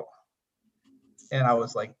white people. And I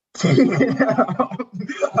was like,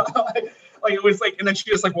 like it was like, and then she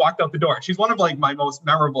just like walked out the door. She's one of like my most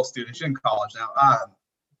memorable students. She's in college now.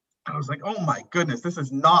 I was like, oh my goodness, this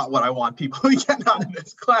is not what I want people to get out of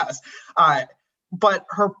this class. But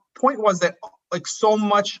her point was that like so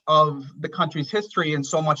much of the country's history and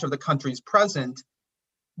so much of the country's present,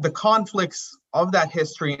 the conflicts of that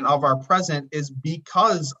history and of our present is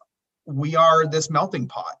because we are this melting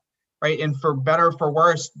pot, right? And for better or for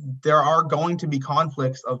worse, there are going to be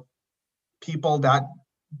conflicts of people that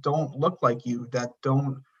don't look like you, that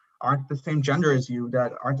aren't the same gender as you,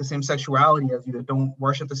 that aren't the same sexuality as you, that don't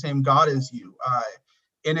worship the same God as you.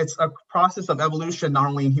 And it's a process of evolution, not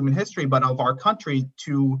only in human history, but of our country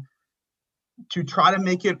to try to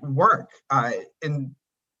make it work. And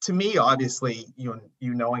to me, obviously, you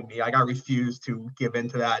knowing me, I got refused to give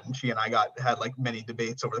into that, and she and I had like many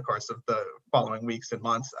debates over the course of the following weeks and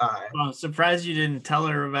months. Well, surprised you didn't tell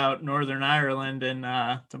her about Northern Ireland and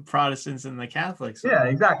the Protestants and the Catholics. Yeah,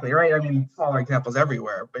 exactly, right. I mean, smaller examples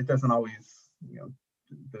everywhere, but it doesn't always,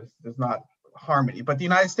 there's not harmony. But the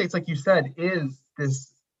United States, like you said, is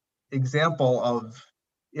this example of,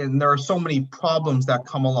 and there are so many problems that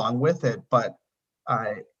come along with it, but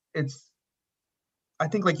I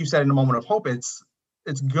think, like you said, in a moment of hope, it's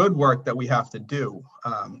good work that we have to do.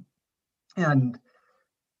 And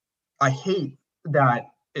I hate that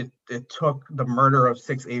it took the murder of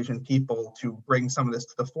 6 Asian people to bring some of this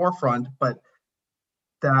to the forefront, but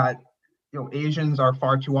that, Asians are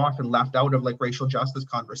far too often left out of like racial justice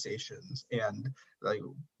conversations, and like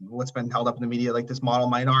what's been held up in the media, like this model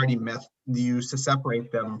minority myth used to separate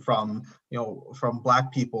them from, from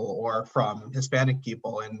Black people or from Hispanic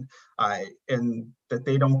people, and that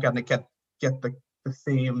they don't get the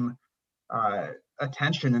same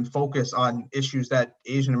attention and focus on issues that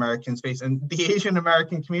Asian Americans face. And the Asian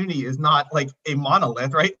American community is not like a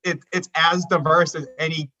monolith, right? It's as diverse as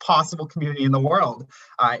any possible community in the world.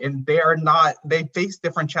 And they face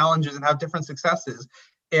different challenges and have different successes.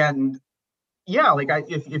 And yeah, like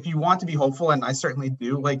if you want to be hopeful, and I certainly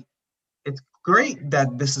do, like it's great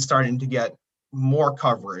that this is starting to get more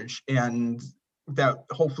coverage, and that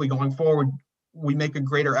hopefully going forward, we make a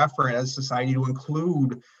greater effort as society to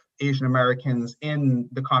include Asian Americans in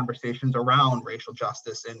the conversations around racial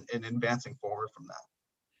justice and advancing forward from that.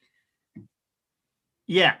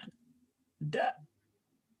 Yeah.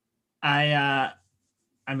 I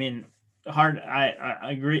mean,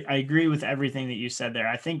 I agree with everything that you said there.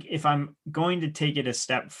 I think if I'm going to take it a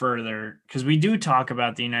step further, because we do talk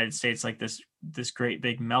about the United States like this great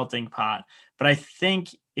big melting pot, but I think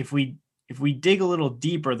if we dig a little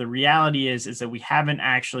deeper, the reality is that we haven't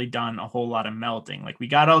actually done a whole lot of melting. Like we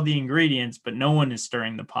got all the ingredients, but no one is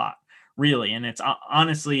stirring the pot really. And it's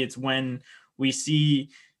honestly, it's when we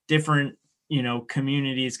see different,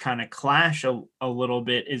 communities kind of clash a little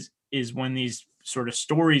bit is when these sort of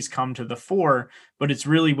stories come to the fore. But it's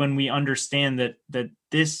really when we understand that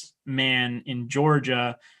this man in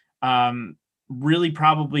Georgia really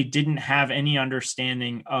probably didn't have any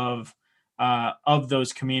understanding of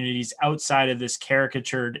those communities outside of this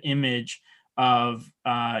caricatured image of,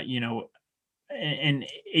 an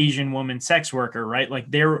Asian woman sex worker, right?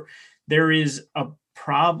 Like there is a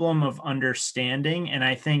problem of understanding. And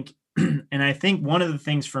I think one of the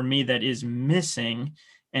things for me that is missing,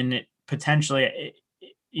 and it potentially,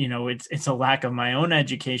 it's a lack of my own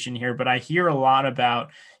education here, but I hear a lot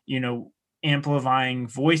about, amplifying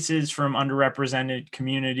voices from underrepresented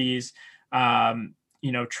communities,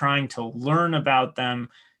 trying to learn about them,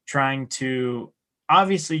 trying to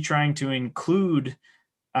include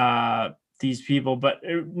these people, but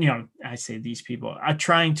I say these people,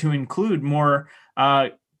 trying to include more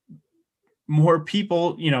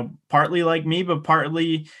people, partly like me, but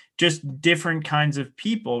partly just different kinds of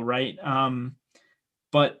people, right?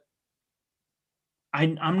 But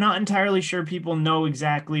I'm not entirely sure people know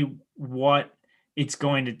exactly what it's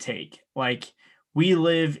going to take. Like, we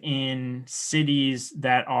live in cities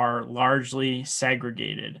that are largely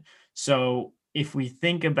segregated. So if we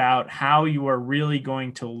think about how you are really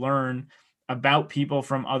going to learn about people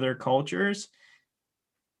from other cultures,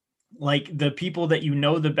 like the people that you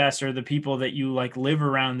know the best are the people that you like live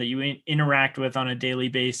around, that you interact with on a daily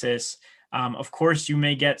basis. Of course, you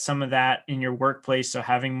may get some of that in your workplace. So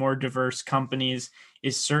having more diverse companies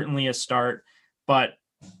is certainly a start. But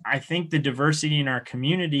I think the diversity in our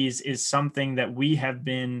communities is something that we have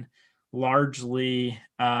been largely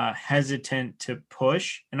hesitant to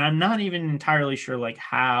push. And I'm not even entirely sure like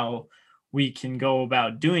how we can go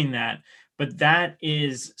about doing that. but that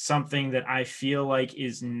is something that I feel like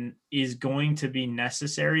is going to be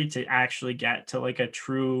necessary to actually get to like a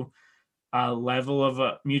true level of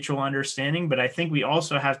a mutual understanding. But I think we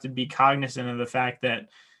also have to be cognizant of the fact that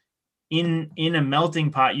in a melting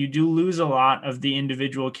pot, you do lose a lot of the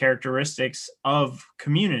individual characteristics of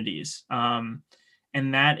communities. And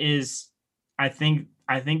that is, I think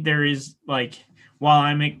there is, like, while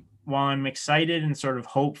I'm excited and sort of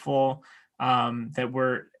hopeful that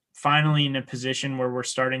we're finally in a position where we're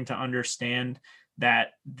starting to understand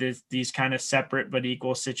that these kind of separate but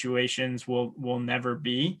equal situations will never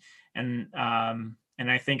be. And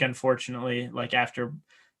I think, unfortunately, like after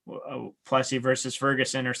Plessy versus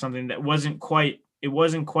Ferguson or something, that wasn't quite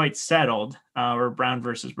settled, or Brown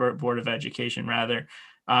versus Board of Education rather.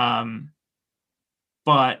 But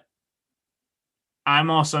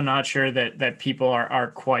I'm also not sure that people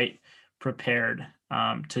are quite prepared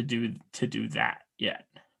to do that yet.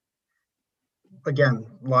 Again,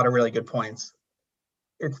 a lot of really good points.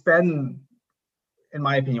 It's been, in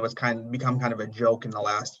my opinion, become kind of a joke in the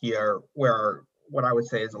last year, where what I would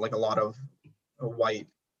say is like a lot of white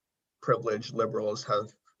privileged liberals have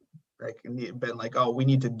been like, oh, we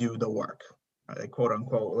need to do the work, like, quote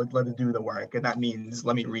unquote, let's do the work. And that means,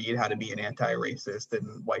 let me read how to be an anti-racist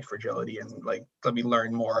and white fragility, and like, let me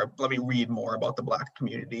read more about the Black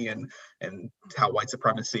community and how white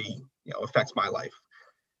supremacy, affects my life.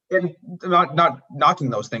 And not knocking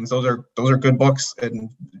those things. Those are good books, and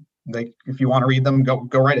like, if you want to read them,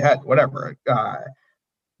 go right ahead, whatever.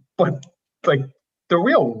 But like, the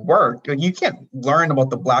real work, like, you can't learn about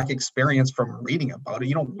the Black experience from reading about it.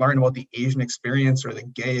 You don't learn about the Asian experience or the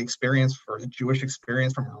gay experience or the Jewish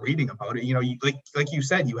experience from reading about it. You like you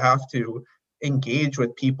said, you have to engage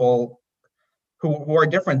with people who are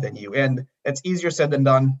different than you, and it's easier said than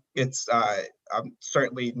done. It's I'm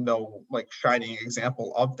certainly no like shining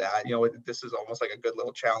example of that. This is almost like a good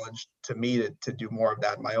little challenge to me to do more of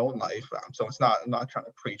that in my own life. So I'm not trying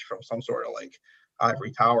to preach from some sort of like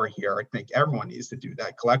ivory tower here. I think everyone needs to do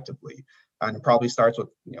that collectively, and it probably starts with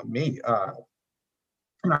me.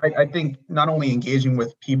 And I think not only engaging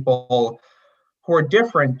with people who are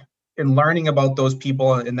different and learning about those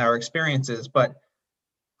people and their experiences, but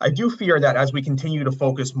I do fear that as we continue to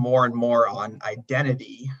focus more and more on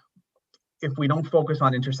identity, if we don't focus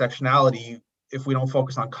on intersectionality, if we don't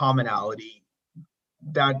focus on commonality,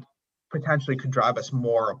 that potentially could drive us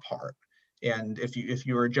more apart. And if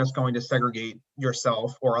you are just going to segregate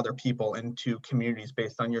yourself or other people into communities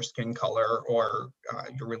based on your skin color or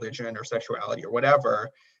your religion or sexuality or whatever,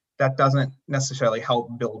 that doesn't necessarily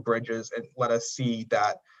help build bridges and let us see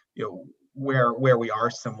that where we are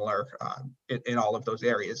similar in all of those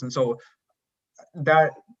areas. And so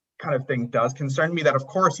that kind of thing does concern me, that of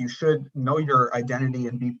course you should know your identity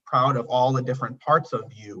and be proud of all the different parts of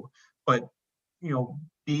you, but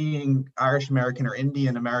being Irish American or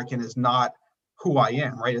Indian American is not who I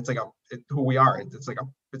am, right? It's like who we are.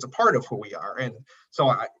 It's a part of who we are. And so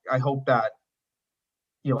I hope that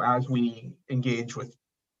as we engage with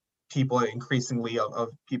people increasingly of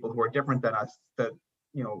people who are different than us, that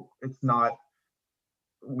it's not,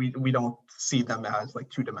 we don't see them as like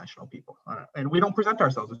two-dimensional people, and we don't present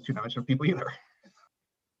ourselves as two-dimensional people either.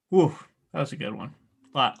 Woo, that was a good one.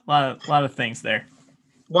 Lot of things there.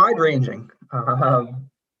 Wide-ranging. I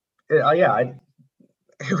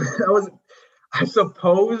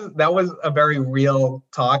suppose that was a very real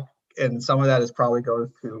talk, and some of that is probably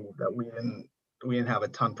goes to that we didn't have a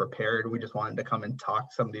ton prepared. We just wanted to come and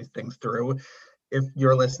talk some of these things through. If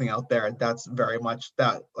you're listening out there, that's very much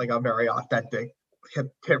that, like, a very authentic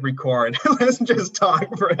hit record. Let's just talk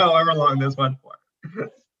for however long this went for.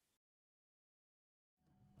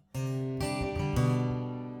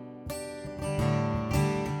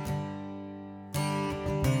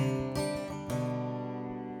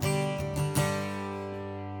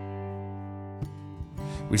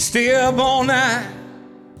 We stay up all night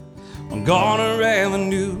on Garner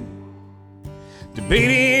Avenue,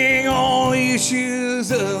 debating all the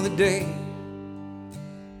issues of the day.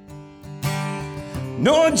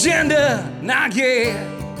 No agenda, not yet.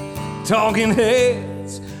 Talking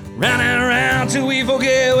heads, round and around till we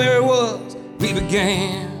forget where it was we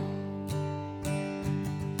began.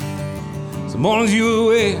 Some mornings you were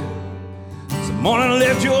away, some morning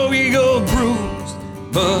left your ego bruised.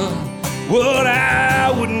 But what I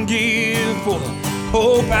wouldn't give for the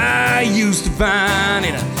hope I used to find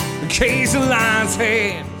in a case of lion's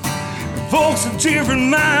head. Folks of different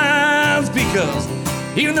minds, because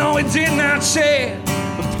even though we did not share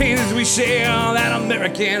the pains we share, that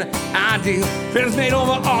American ideal, friends made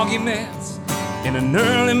over arguments in an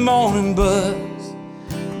early morning buzz.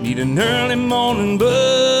 Need an early morning buzz.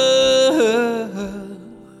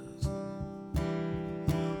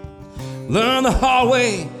 Learn the hard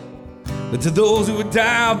way, but to those who would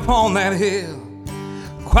die upon that hill,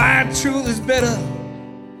 quiet truth is better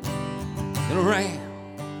than a ram.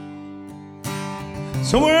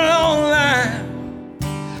 Somewhere along the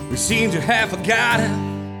line, we seem to have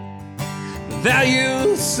forgotten the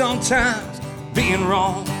value sometimes being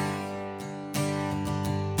wrong.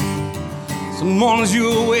 Some mornings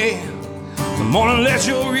you're aware, some morning let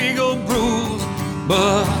your ego bruise,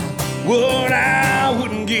 but what I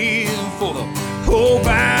wouldn't give for the hope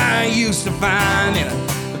I used to find in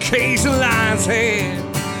a case of lion's head.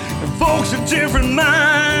 And folks of different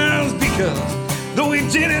minds, because though we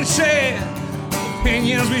didn't share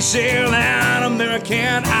opinions, we share that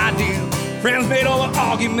American ideal. Friends made over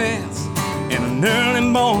arguments and an early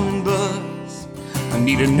morning buzz. I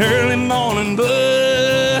need an early morning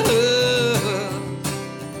buzz.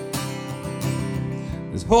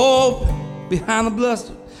 There's hope behind the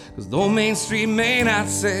bluster, 'cause though Main Street may not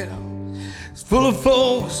sell, it's full of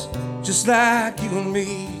folks just like you and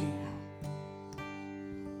me.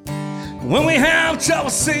 When we have trouble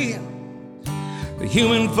seeing the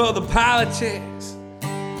human for the politics,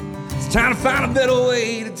 it's time to find a better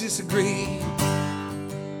way to disagree.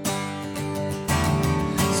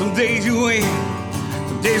 Some days you win,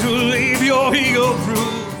 some days will leave your ego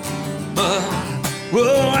bruised, but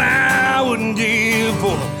what I wouldn't give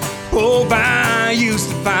for the hope I used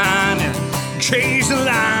to find in a case of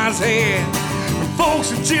lion's head. And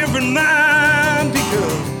folks of different minds,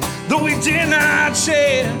 because though we did not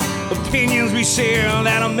share opinions, we share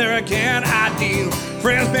that American ideal.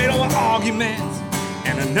 Friends made over arguments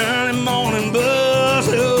and an early morning buzz.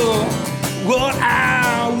 Oh, what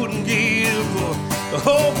I wouldn't give for the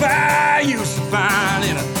hope I used to find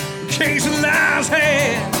in a case of lion's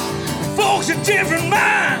head. Folks of different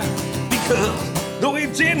minds, because though we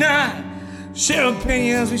did not share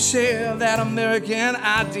opinions, we share that American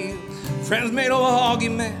ideal. Friends made over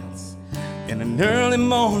arguments and an early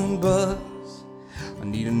morning buzz. I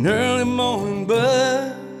need an early morning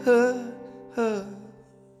buzz.